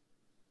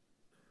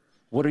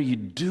 What are you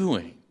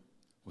doing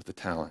with the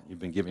talent you've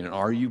been given? And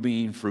are you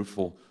being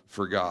fruitful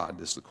for God?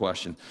 This is the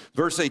question.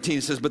 Verse 18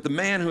 says, but the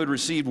man who had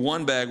received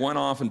 1 bag went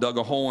off and dug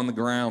a hole in the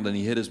ground, and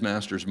he hid his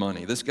master's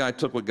money. This guy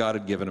took what God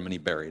had given him and he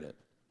buried it.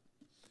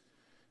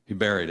 He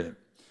buried it.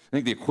 I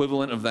think the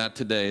equivalent of that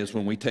today is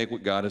when we take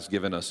what God has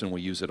given us and we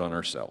use it on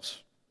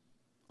ourselves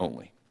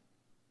only.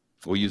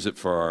 We use it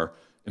for our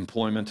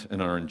employment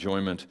and our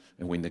enjoyment,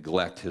 and we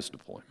neglect his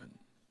deployment.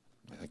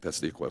 I think that's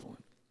the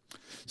equivalent.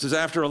 It says,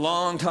 after a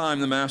long time,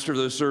 the master of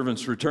those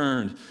servants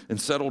returned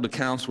and settled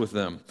accounts with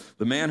them.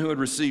 The man who had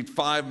received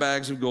 5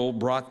 bags of gold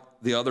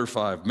brought the other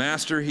 5.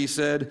 Master, he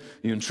said,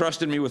 you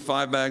entrusted me with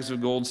 5 bags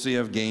of gold, see,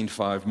 I've gained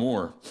 5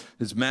 more.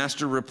 His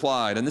master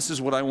replied, and this is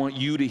what I want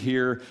you to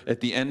hear at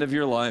the end of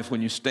your life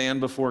when you stand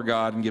before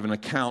God and give an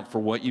account for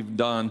what you've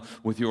done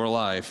with your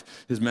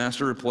life. His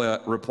master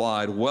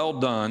replied, well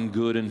done,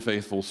 good and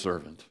faithful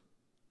servant.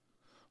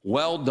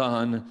 Well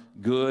done,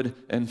 good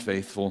and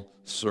faithful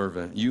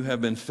servant. You have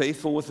been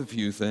faithful with a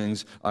few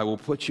things. I will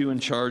put you in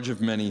charge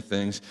of many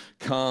things.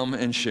 Come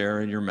and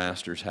share in your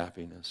master's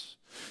happiness.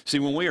 See,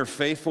 when we are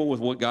faithful with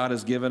what God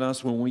has given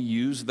us, when we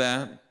use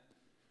that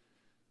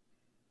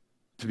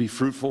to be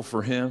fruitful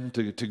for him,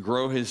 to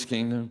grow his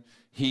kingdom,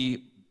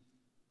 he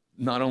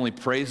not only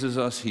praises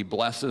us, he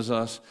blesses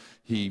us,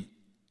 he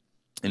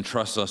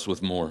entrusts us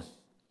with more. It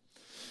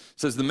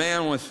says, the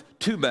man with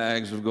 2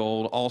 bags of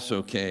gold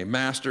also came.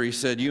 Master, he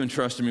said, you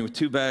entrusted me with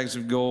 2 bags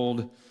of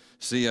gold.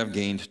 See, I've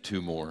gained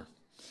 2 more.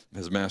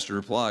 His master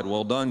replied,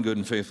 well done, good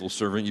and faithful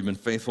servant. You've been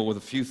faithful with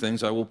a few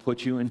things. I will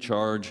put you in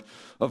charge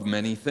of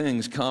many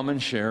things. Come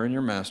and share in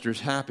your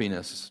master's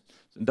happiness.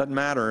 It doesn't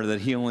matter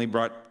that he only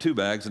brought 2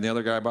 bags and the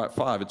other guy brought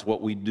 5. It's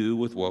what we do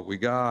with what we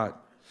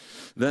got.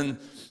 Then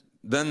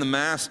Then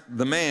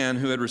the man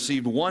who had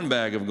received 1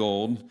 bag of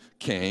gold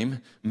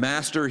came.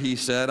 Master, he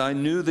said, I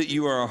knew that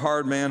you are a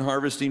hard man,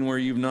 harvesting where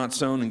you've not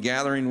sown and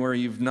gathering where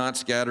you've not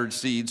scattered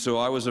seed. So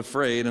I was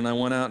afraid, and I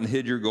went out and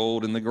hid your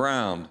gold in the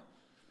ground.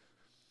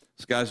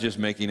 This guy's just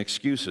making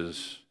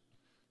excuses.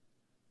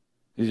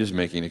 He's just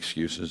making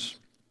excuses.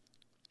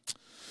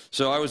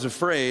 So I was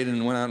afraid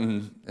and went out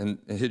and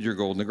hid your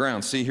gold in the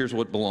ground. See, here's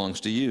what belongs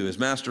to you. His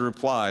master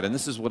replied, and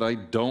this is what I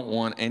don't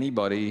want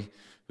anybody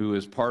who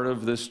is part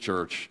of this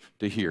church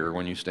to hear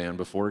when you stand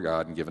before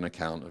God and give an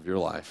account of your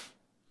life.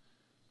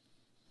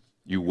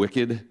 You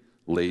wicked,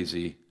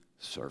 lazy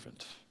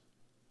servant.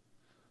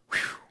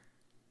 Whew,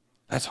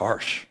 that's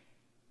harsh.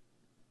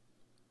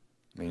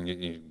 I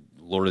mean,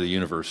 Lord of the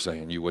universe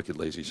saying, you wicked,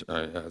 lazy,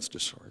 that's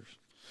just harsh.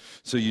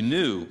 So you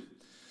knew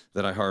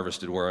that I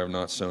harvested where I have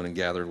not sown and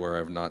gathered where I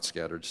have not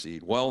scattered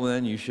seed. Well,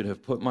 then you should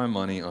have put my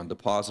money on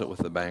deposit with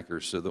the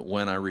bankers so that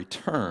when I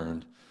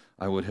returned,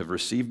 I would have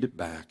received it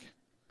back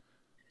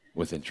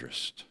with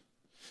interest.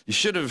 You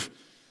should have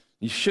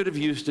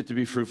used it to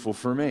be fruitful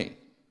for me,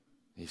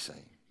 he's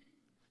saying.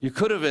 You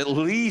could have at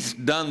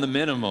least done the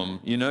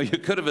minimum, you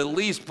could have at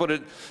least put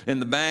it in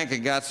the bank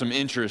and got some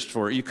interest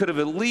for it. You could have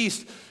at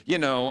least,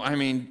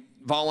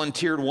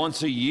 volunteered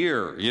once a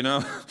year,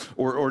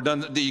 or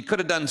you could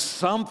have done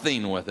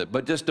something with it,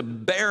 but just to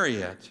bury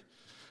it,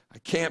 I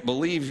can't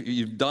believe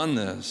you've done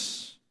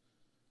this.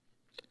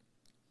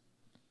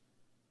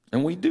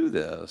 And we do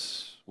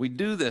this. We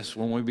do this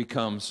when we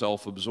become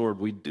self-absorbed.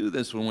 We do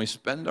this when we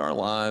spend our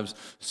lives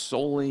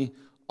solely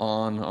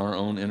on our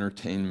own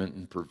entertainment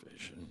and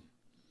provision.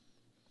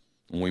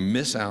 When we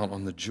miss out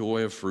on the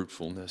joy of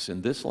fruitfulness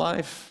in this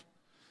life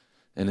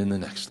and in the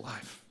next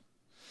life.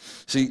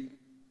 See,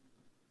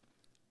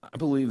 I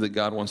believe that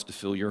God wants to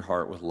fill your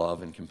heart with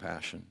love and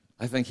compassion.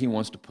 I think he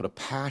wants to put a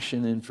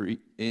passion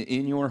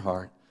in your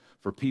heart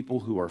for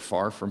people who are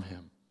far from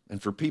him.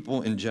 And for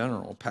people in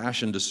general,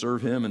 passion to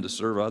serve him and to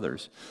serve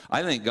others.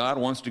 I think God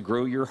wants to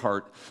grow your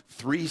heart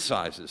 3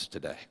 sizes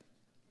today.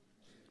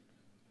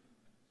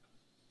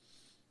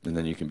 And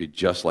then you can be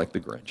just like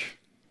the Grinch.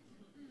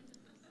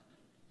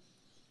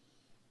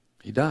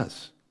 He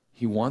does.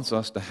 He wants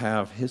us to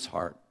have his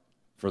heart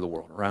for the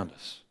world around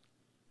us.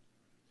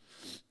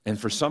 And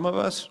for some of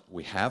us,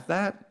 we have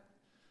that,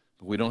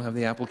 but we don't have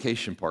the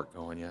application part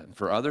going yet. And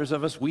for others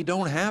of us, we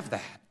don't have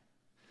that.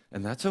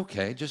 And that's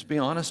okay. Just be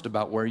honest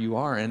about where you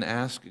are and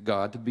ask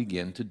God to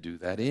begin to do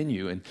that in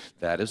you. And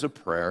that is a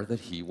prayer that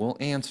he will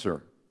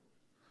answer.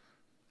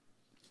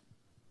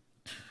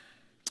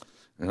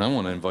 And I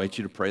want to invite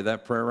you to pray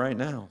that prayer right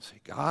now. Say,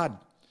 God,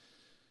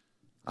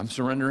 I'm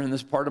surrendering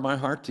this part of my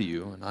heart to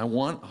you, and I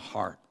want a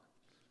heart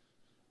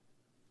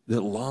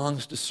that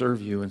longs to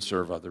serve you and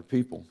serve other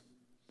people.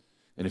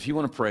 And if you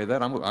want to pray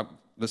that,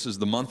 this is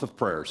the month of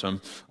prayer, so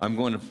I'm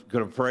going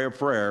to pray a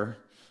prayer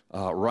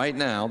right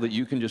now that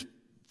you can just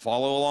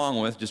follow along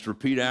with. Just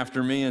repeat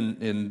after me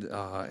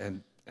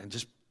and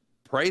just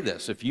pray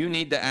this. If you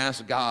need to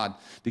ask God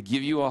to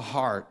give you a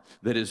heart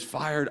that is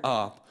fired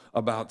up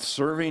about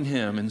serving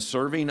him and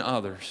serving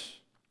others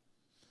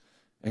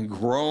and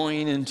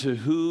growing into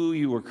who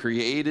you were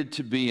created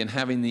to be and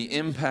having the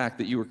impact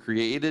that you were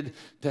created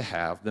to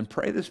have, then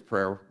pray this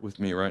prayer with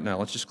me right now.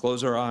 Let's just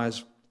close our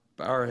eyes,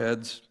 bow our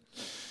heads,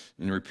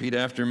 and repeat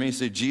after me.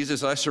 Say,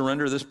 Jesus, I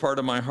surrender this part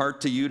of my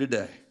heart to you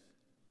today.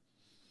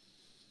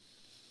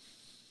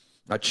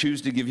 I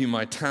choose to give you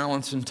my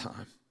talents and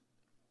time.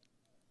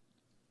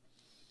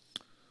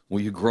 Will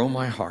you grow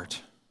my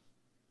heart?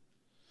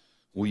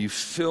 Will you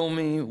fill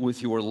me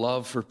with your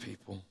love for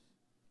people?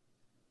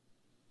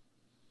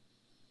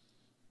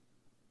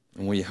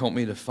 And will you help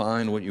me to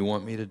find what you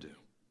want me to do?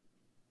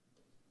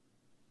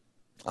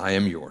 I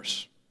am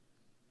yours.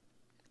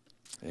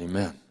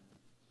 Amen.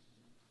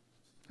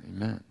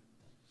 Amen.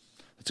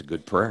 That's a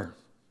good prayer.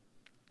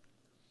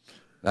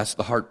 That's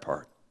the heart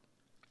part.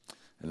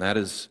 And that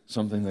is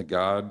something that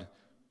God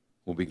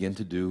will begin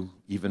to do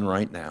even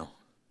right now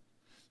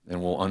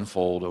and will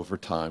unfold over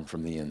time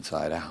from the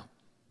inside out.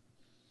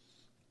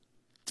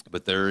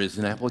 But there is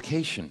an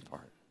application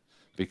part,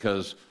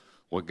 because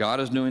what God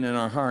is doing in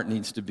our heart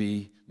needs to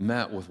be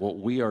met with what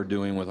we are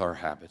doing with our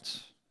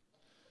habits.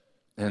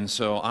 And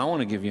so I want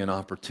to give you an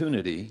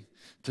opportunity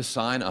to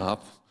sign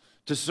up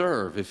to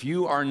serve. If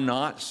you are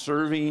not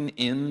serving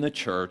in the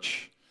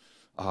church,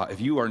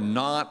 if you are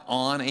not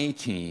on a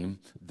team,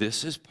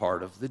 this is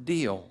part of the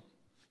deal.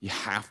 You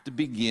have to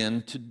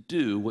begin to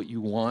do what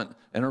you want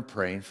and are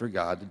praying for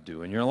God to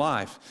do in your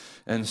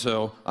life. And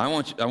so I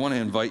want to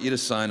invite you to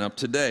sign up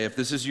today. If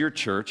this is your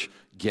church,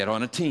 get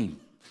on a team.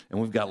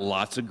 And we've got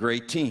lots of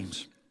great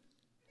teams.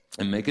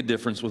 And make a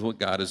difference with what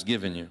God has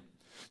given you.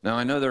 Now,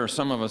 I know there are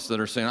some of us that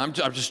are saying, I'm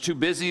just too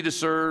busy to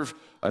serve.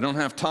 I don't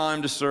have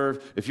time to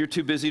serve. If you're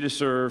too busy to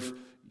serve,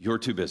 you're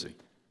too busy.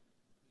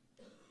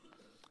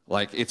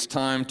 Like, it's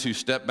time to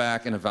step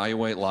back and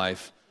evaluate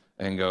life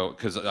and go,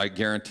 because I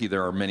guarantee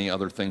there are many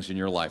other things in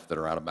your life that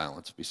are out of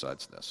balance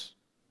besides this.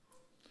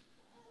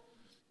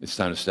 It's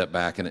time to step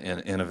back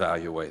and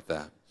evaluate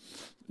that.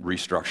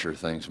 Restructure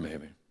things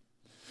maybe.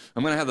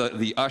 I'm going to have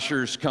the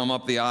ushers come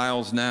up the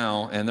aisles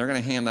now, and they're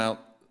going to hand out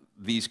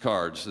these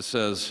cards. It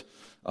says,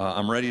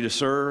 I'm ready to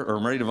serve, or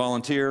I'm ready to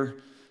volunteer.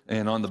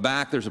 And on the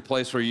back, there's a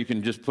place where you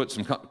can just put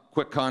some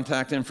quick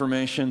contact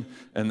information,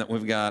 and that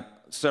we've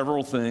got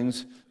several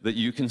things that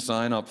you can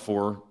sign up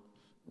for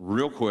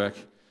real quick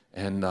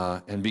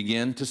and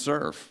begin to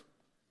serve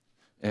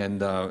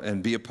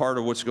and be a part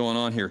of what's going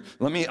on here.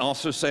 Let me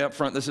also say up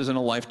front, this isn't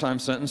a lifetime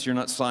sentence. You're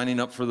not signing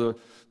up for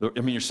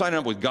you're signing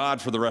up with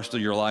God for the rest of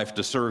your life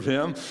to serve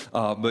Him,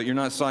 but you're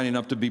not signing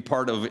up to be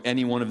part of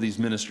any one of these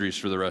ministries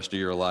for the rest of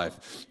your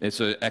life. It's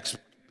an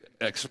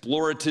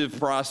explorative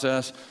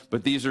process,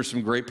 but these are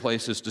some great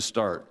places to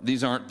start.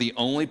 These aren't the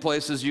only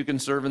places you can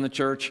serve in the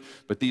church,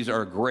 but these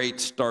are great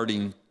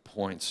starting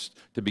points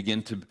to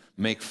begin to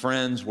make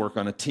friends, work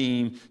on a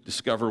team,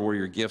 discover where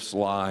your gifts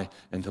lie,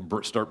 and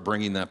to start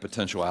bringing that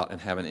potential out and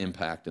have an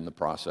impact in the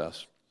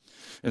process.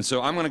 And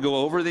so I'm going to go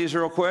over these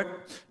real quick,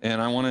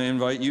 and I want to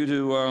invite you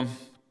to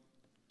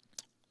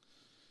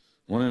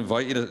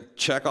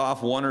check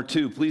off one or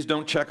two. Please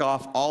don't check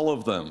off all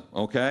of them,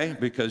 okay?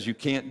 Because you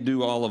can't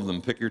do all of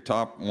them. Pick your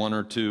top one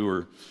or two,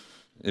 or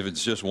if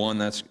it's just one,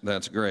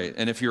 that's great.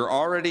 And if you're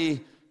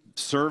already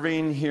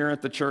serving here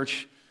at the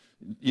church,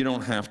 you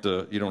don't have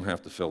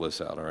to fill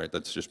this out, all right?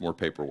 That's just more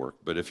paperwork.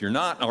 But if you're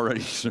not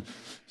already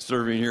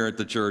serving here at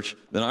the church,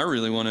 then I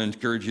really want to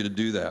encourage you to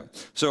do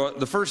that. So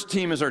the first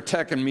team is our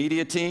tech and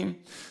media team.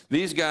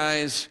 These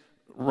guys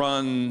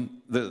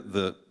run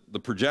the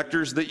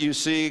projectors that you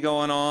see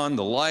going on,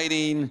 the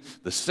lighting,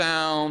 the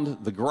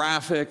sound, the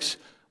graphics,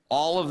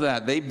 all of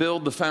that. They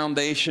build the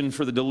foundation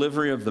for the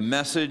delivery of the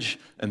message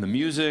and the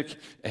music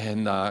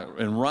and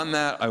run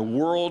that, a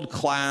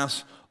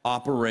world-class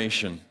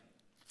operation.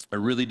 Are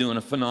really doing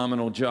a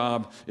phenomenal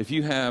job. If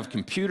you have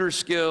computer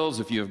skills,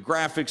 if you have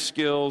graphics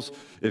skills,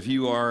 if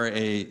you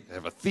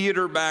have a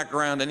theater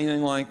background,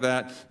 anything like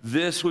that,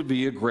 this would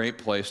be a great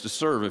place to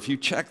serve. If you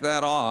check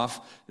that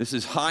off, this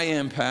is high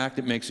impact.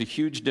 It makes a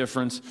huge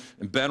difference,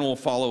 and Ben will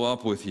follow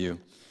up with you.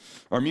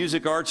 Our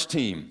music arts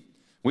team,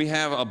 we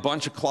have a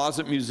bunch of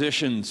closet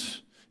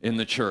musicians in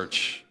the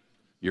church.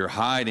 You're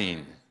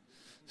hiding.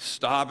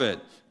 Stop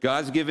it.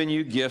 God's given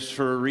you gifts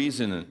for a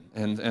reason,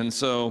 and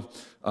so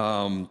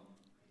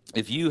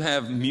if you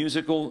have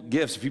musical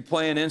gifts, if you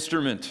play an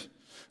instrument,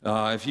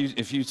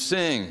 if you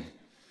sing,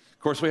 of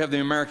course we have the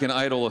American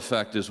Idol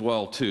effect as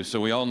well too. So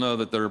we all know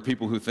that there are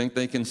people who think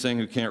they can sing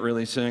who can't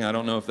really sing. I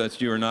don't know if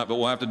that's you or not, but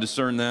we'll have to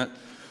discern that.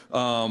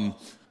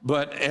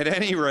 But at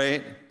any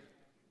rate,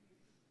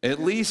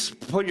 at least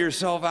put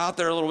yourself out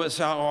there a little bit.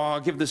 Say, oh, I'll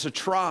give this a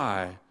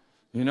try,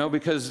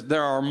 because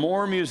there are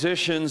more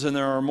musicians and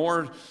there are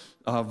more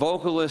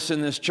vocalists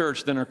in this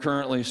church than are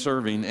currently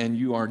serving, and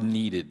you are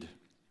needed.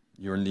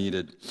 You're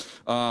needed.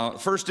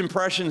 First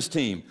impressions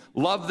team.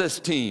 Love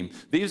this team.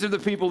 These are the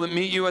people that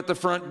meet you at the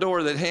front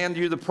door, that hand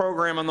you the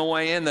program on the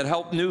way in, that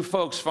help new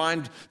folks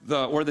find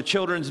where the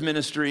children's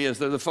ministry is.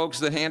 They're the folks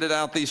that handed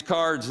out these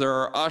cards. There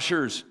are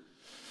ushers.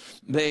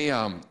 They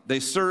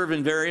serve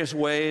in various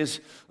ways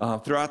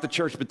throughout the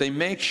church, but they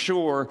make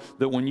sure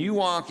that when you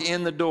walk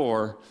in the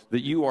door,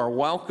 that you are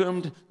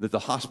welcomed, that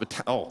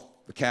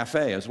the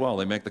cafe as well.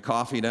 They make the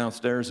coffee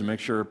downstairs and make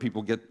sure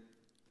people get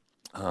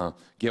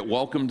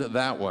welcomed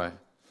that way.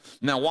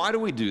 Now, why do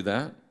we do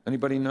that?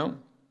 Anybody know?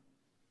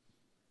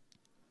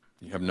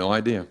 You have no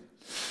idea.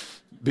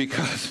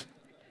 Because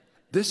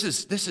this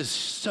is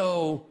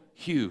so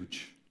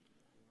huge.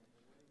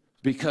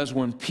 Because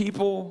when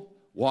people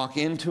walk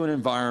into an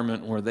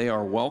environment where they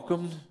are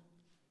welcomed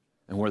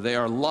and where they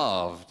are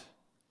loved,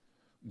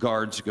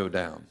 guards go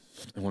down.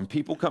 And when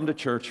people come to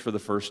church for the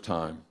first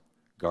time,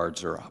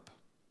 guards are up.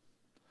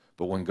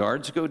 But when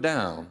guards go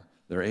down,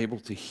 they're able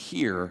to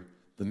hear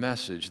the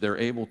message. They're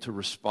able to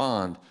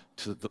respond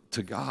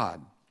to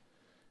God.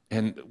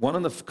 And one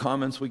of the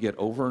comments we get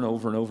over and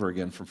over and over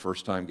again from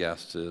first-time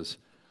guests is,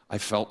 I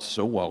felt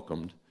so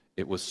welcomed.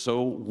 It was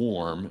so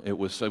warm. It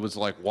was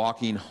like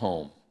walking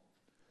home.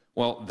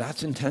 Well,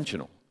 that's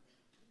intentional.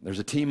 There's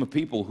a team of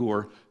people who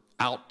are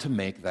out to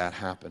make that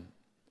happen.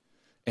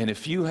 And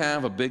if you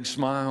have a big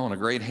smile and a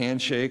great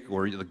handshake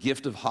or the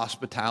gift of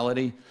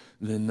hospitality,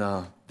 then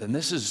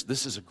this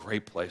is a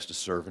great place to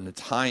serve, and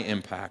it's high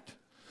impact.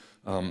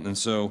 And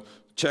so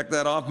check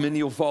that off.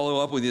 Mindy will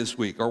follow up with you this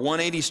week. Our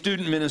 180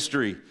 student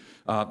ministry.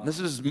 This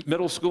is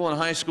middle school and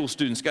high school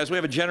students. Guys, we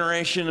have a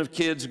generation of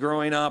kids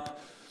growing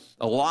up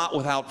a lot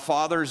without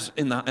fathers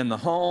in the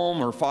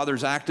home or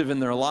fathers active in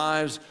their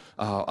lives.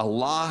 A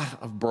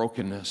lot of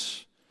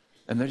brokenness.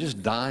 And they're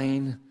just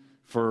dying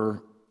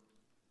for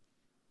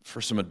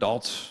some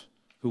adults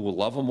who will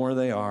love them where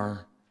they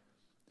are,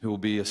 who will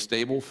be a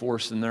stable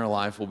force in their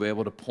life, will be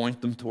able to point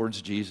them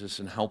towards Jesus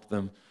and help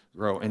them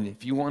grow. And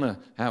if you want to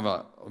have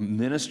a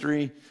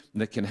ministry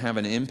that can have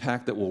an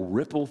impact that will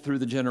ripple through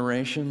the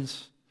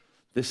generations,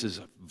 this is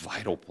a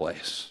vital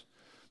place.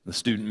 The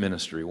student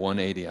ministry,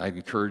 180. I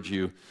encourage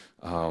you,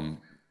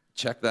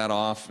 check that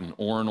off, and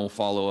Orrin will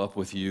follow up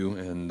with you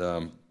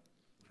and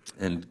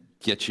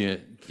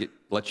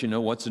let you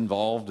know what's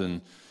involved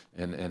and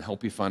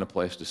help you find a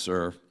place to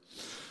serve.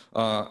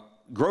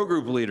 Grow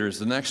group leaders,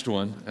 the next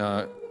one.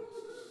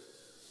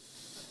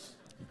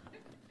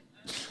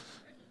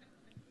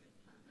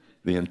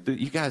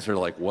 You guys are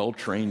like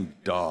well-trained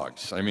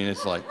dogs. I mean,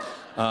 it's like,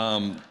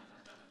 I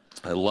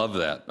love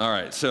that. All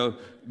right, so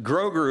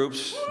grow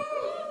groups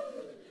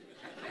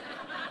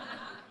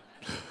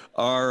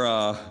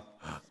are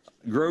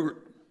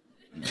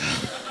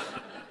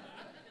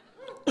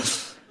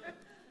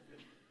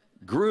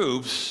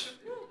groups.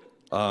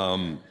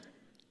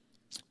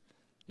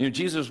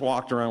 Jesus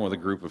walked around with a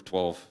group of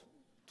 12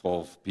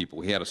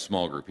 people. He had a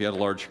small group. He had a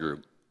large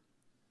group,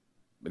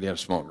 but he had a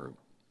small group.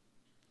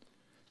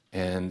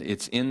 And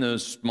it's in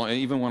those small,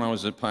 even when I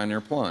was at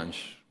Pioneer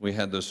Plunge, we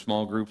had those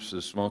small groups,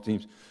 those small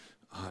teams.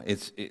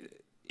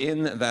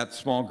 In that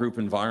small group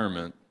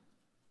environment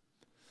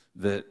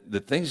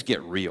that things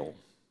get real,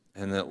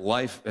 and that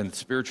life and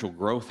spiritual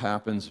growth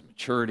happens,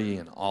 maturity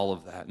and all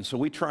of that. And so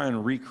we try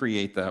and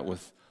recreate that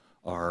with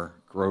our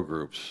grow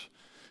groups.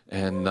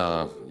 And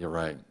you're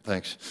right,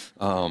 thanks.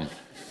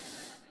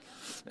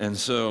 And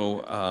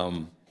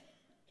so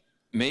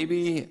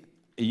maybe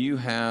you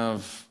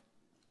have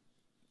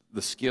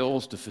the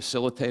skills to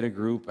facilitate a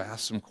group,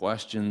 ask some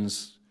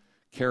questions,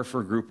 care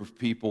for a group of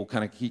people,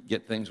 kind of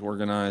get things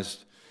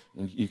organized,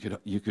 and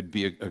you could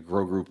be a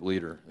grow group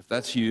leader. If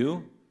that's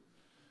you,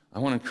 I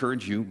want to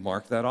encourage you,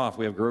 mark that off.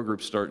 We have grow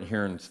groups starting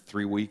here in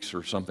 3 weeks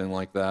or something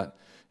like that,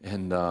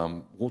 and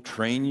we'll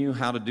train you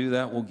how to do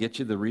that. We'll get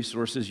you the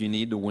resources you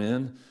need to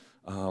win,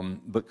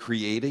 but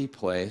create a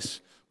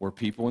place where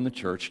people in the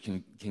church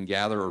can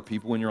gather, or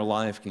people in your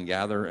life can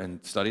gather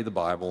and study the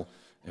Bible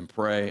and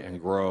pray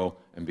and grow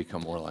and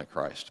become more like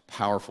Christ.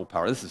 Powerful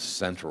power. This is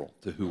central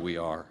to who we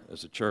are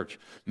as a church.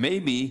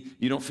 Maybe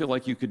you don't feel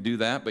like you could do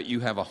that, but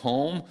you have a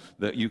home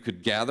that you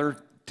could gather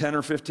 10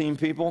 or 15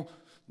 people,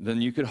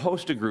 then you could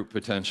host a group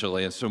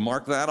potentially. And so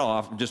mark that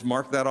off. Just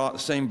mark that off,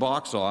 same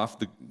box off,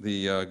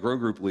 the grow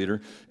group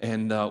leader,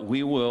 and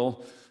we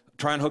will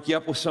try and hook you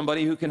up with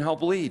somebody who can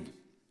help lead.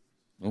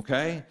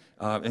 Okay?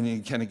 And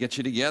he kind of get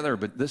you together,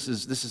 but this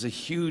is a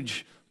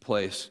huge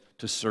place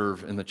to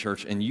serve in the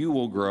church, and you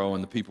will grow,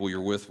 and the people you're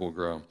with will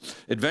grow.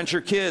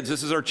 Adventure Kids,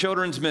 this is our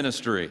children's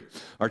ministry.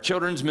 Our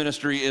children's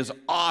ministry is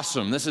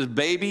awesome. This is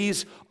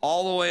babies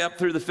all the way up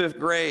through the 5th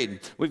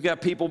grade. We've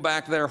got people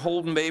back there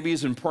holding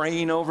babies and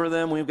praying over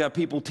them. We've got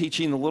people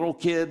teaching the little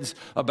kids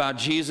about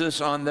Jesus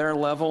on their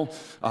level.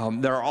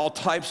 There are all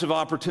types of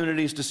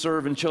opportunities to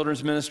serve in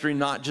children's ministry,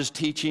 not just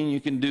teaching. You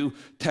can do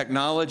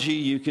technology,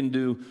 you can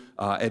do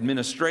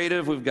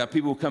administrative. We've got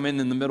people who come in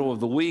the middle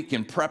of the week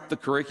and prep the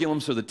curriculum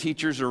so the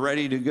teachers are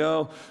ready to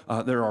go.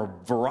 There are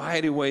a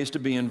variety of ways to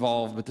be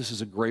involved, but this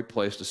is a great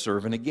place to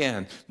serve. And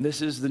again,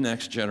 this is the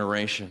next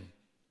generation.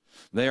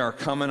 They are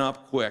coming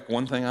up quick.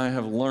 One thing I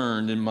have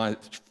learned in my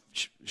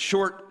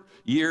short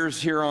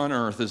years here on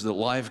earth is that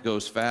life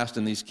goes fast,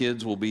 and these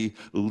kids will be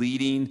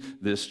leading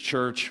this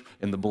church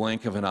in the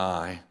blink of an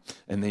eye.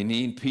 And they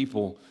need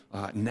people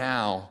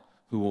now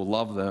who will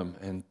love them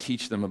and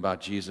teach them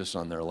about Jesus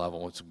on their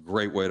level. It's a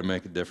great way to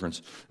make a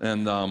difference.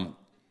 And the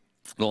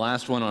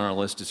last one on our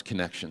list is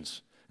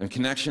Connections. And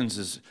Connections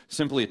is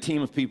simply a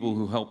team of people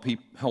who help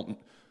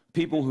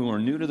people who are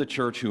new to the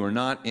church, who are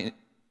not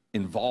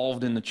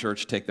involved in the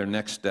church, take their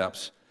next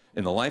steps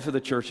in the life of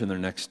the church and their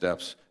next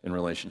steps in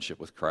relationship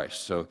with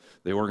Christ. So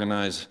they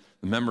organize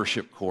the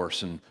membership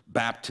course and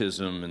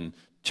baptism and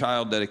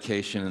child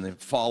dedication, and they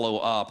follow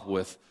up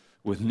with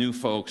new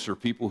folks or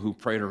people who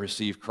pray to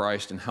receive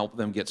Christ and help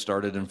them get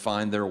started and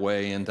find their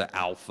way into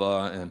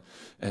Alpha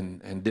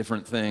and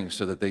different things,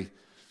 so that they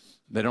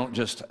don't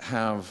just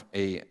have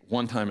a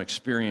one-time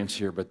experience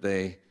here, but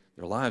their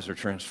lives are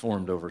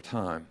transformed over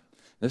time.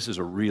 This is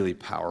a really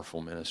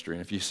powerful ministry.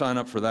 And if you sign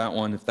up for that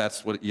one, if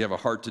that's what you have a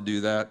heart to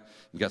do that,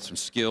 you got some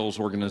skills,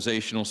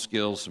 organizational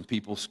skills, some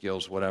people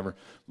skills, whatever,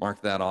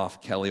 mark that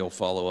off. Kelly will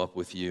follow up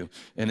with you.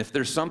 And if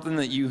there's something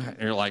that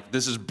you're like,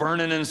 this is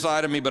burning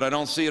inside of me, but I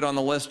don't see it on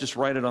the list, just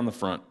write it on the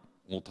front.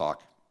 We'll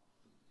talk.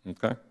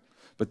 Okay?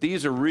 But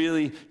these are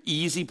really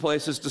easy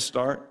places to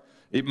start.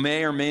 It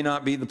may or may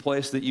not be the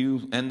place that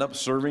you end up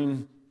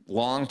serving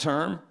long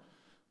term,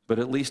 but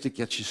at least it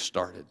gets you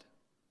started.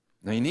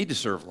 Now, you need to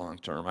serve long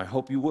term. I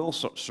hope you will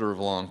serve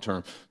long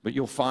term, but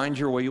you'll find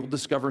your way. You'll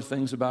discover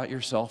things about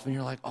yourself, and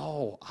you're like,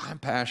 oh, I'm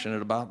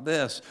passionate about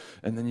this.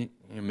 And then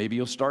maybe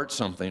you'll start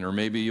something, or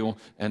maybe you'll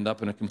end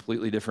up in a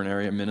completely different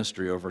area of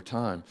ministry over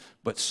time.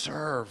 But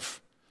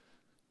serve.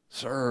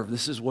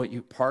 This is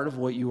part of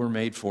what you were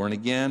made for. And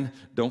again,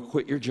 don't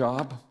quit your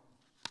job,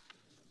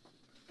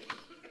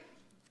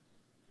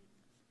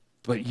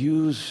 but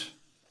use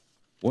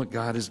what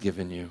God has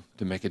given you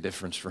to make a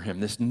difference for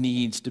Him. This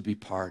needs to be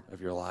part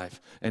of your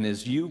life. And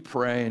as you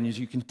pray and as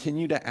you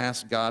continue to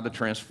ask God to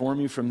transform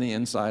you from the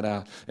inside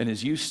out, and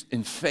as you,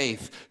 in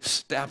faith,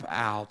 step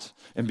out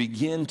and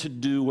begin to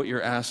do what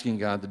you're asking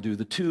God to do,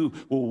 the two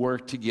will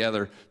work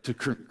together to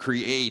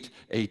create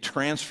a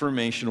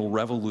transformational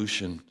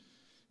revolution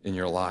in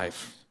your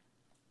life.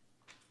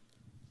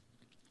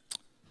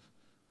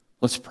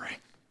 Let's pray.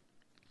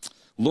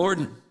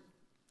 Lord,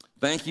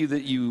 thank you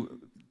that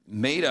you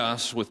made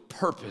us with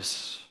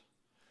purpose.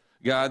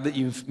 God, that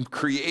you've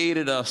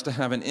created us to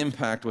have an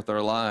impact with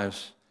our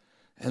lives.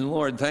 And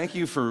Lord, thank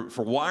you for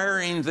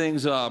wiring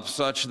things up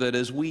such that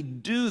as we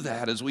do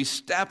that, as we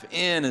step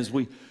in, as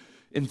we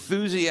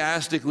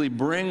enthusiastically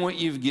bring what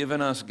you've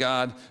given us,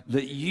 God,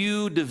 that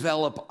you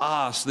develop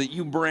us, that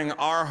you bring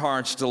our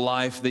hearts to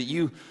life, that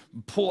you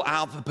pull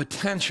out the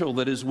potential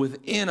that is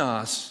within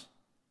us,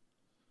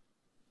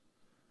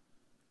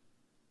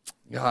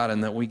 God,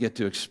 and that we get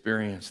to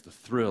experience the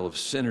thrill of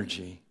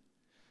synergy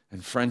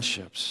and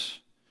friendships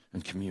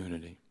and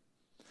community.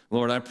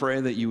 Lord, I pray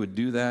that you would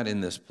do that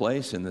in this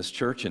place, in this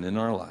church, and in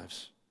our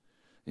lives.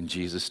 In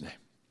Jesus' name,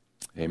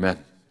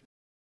 amen.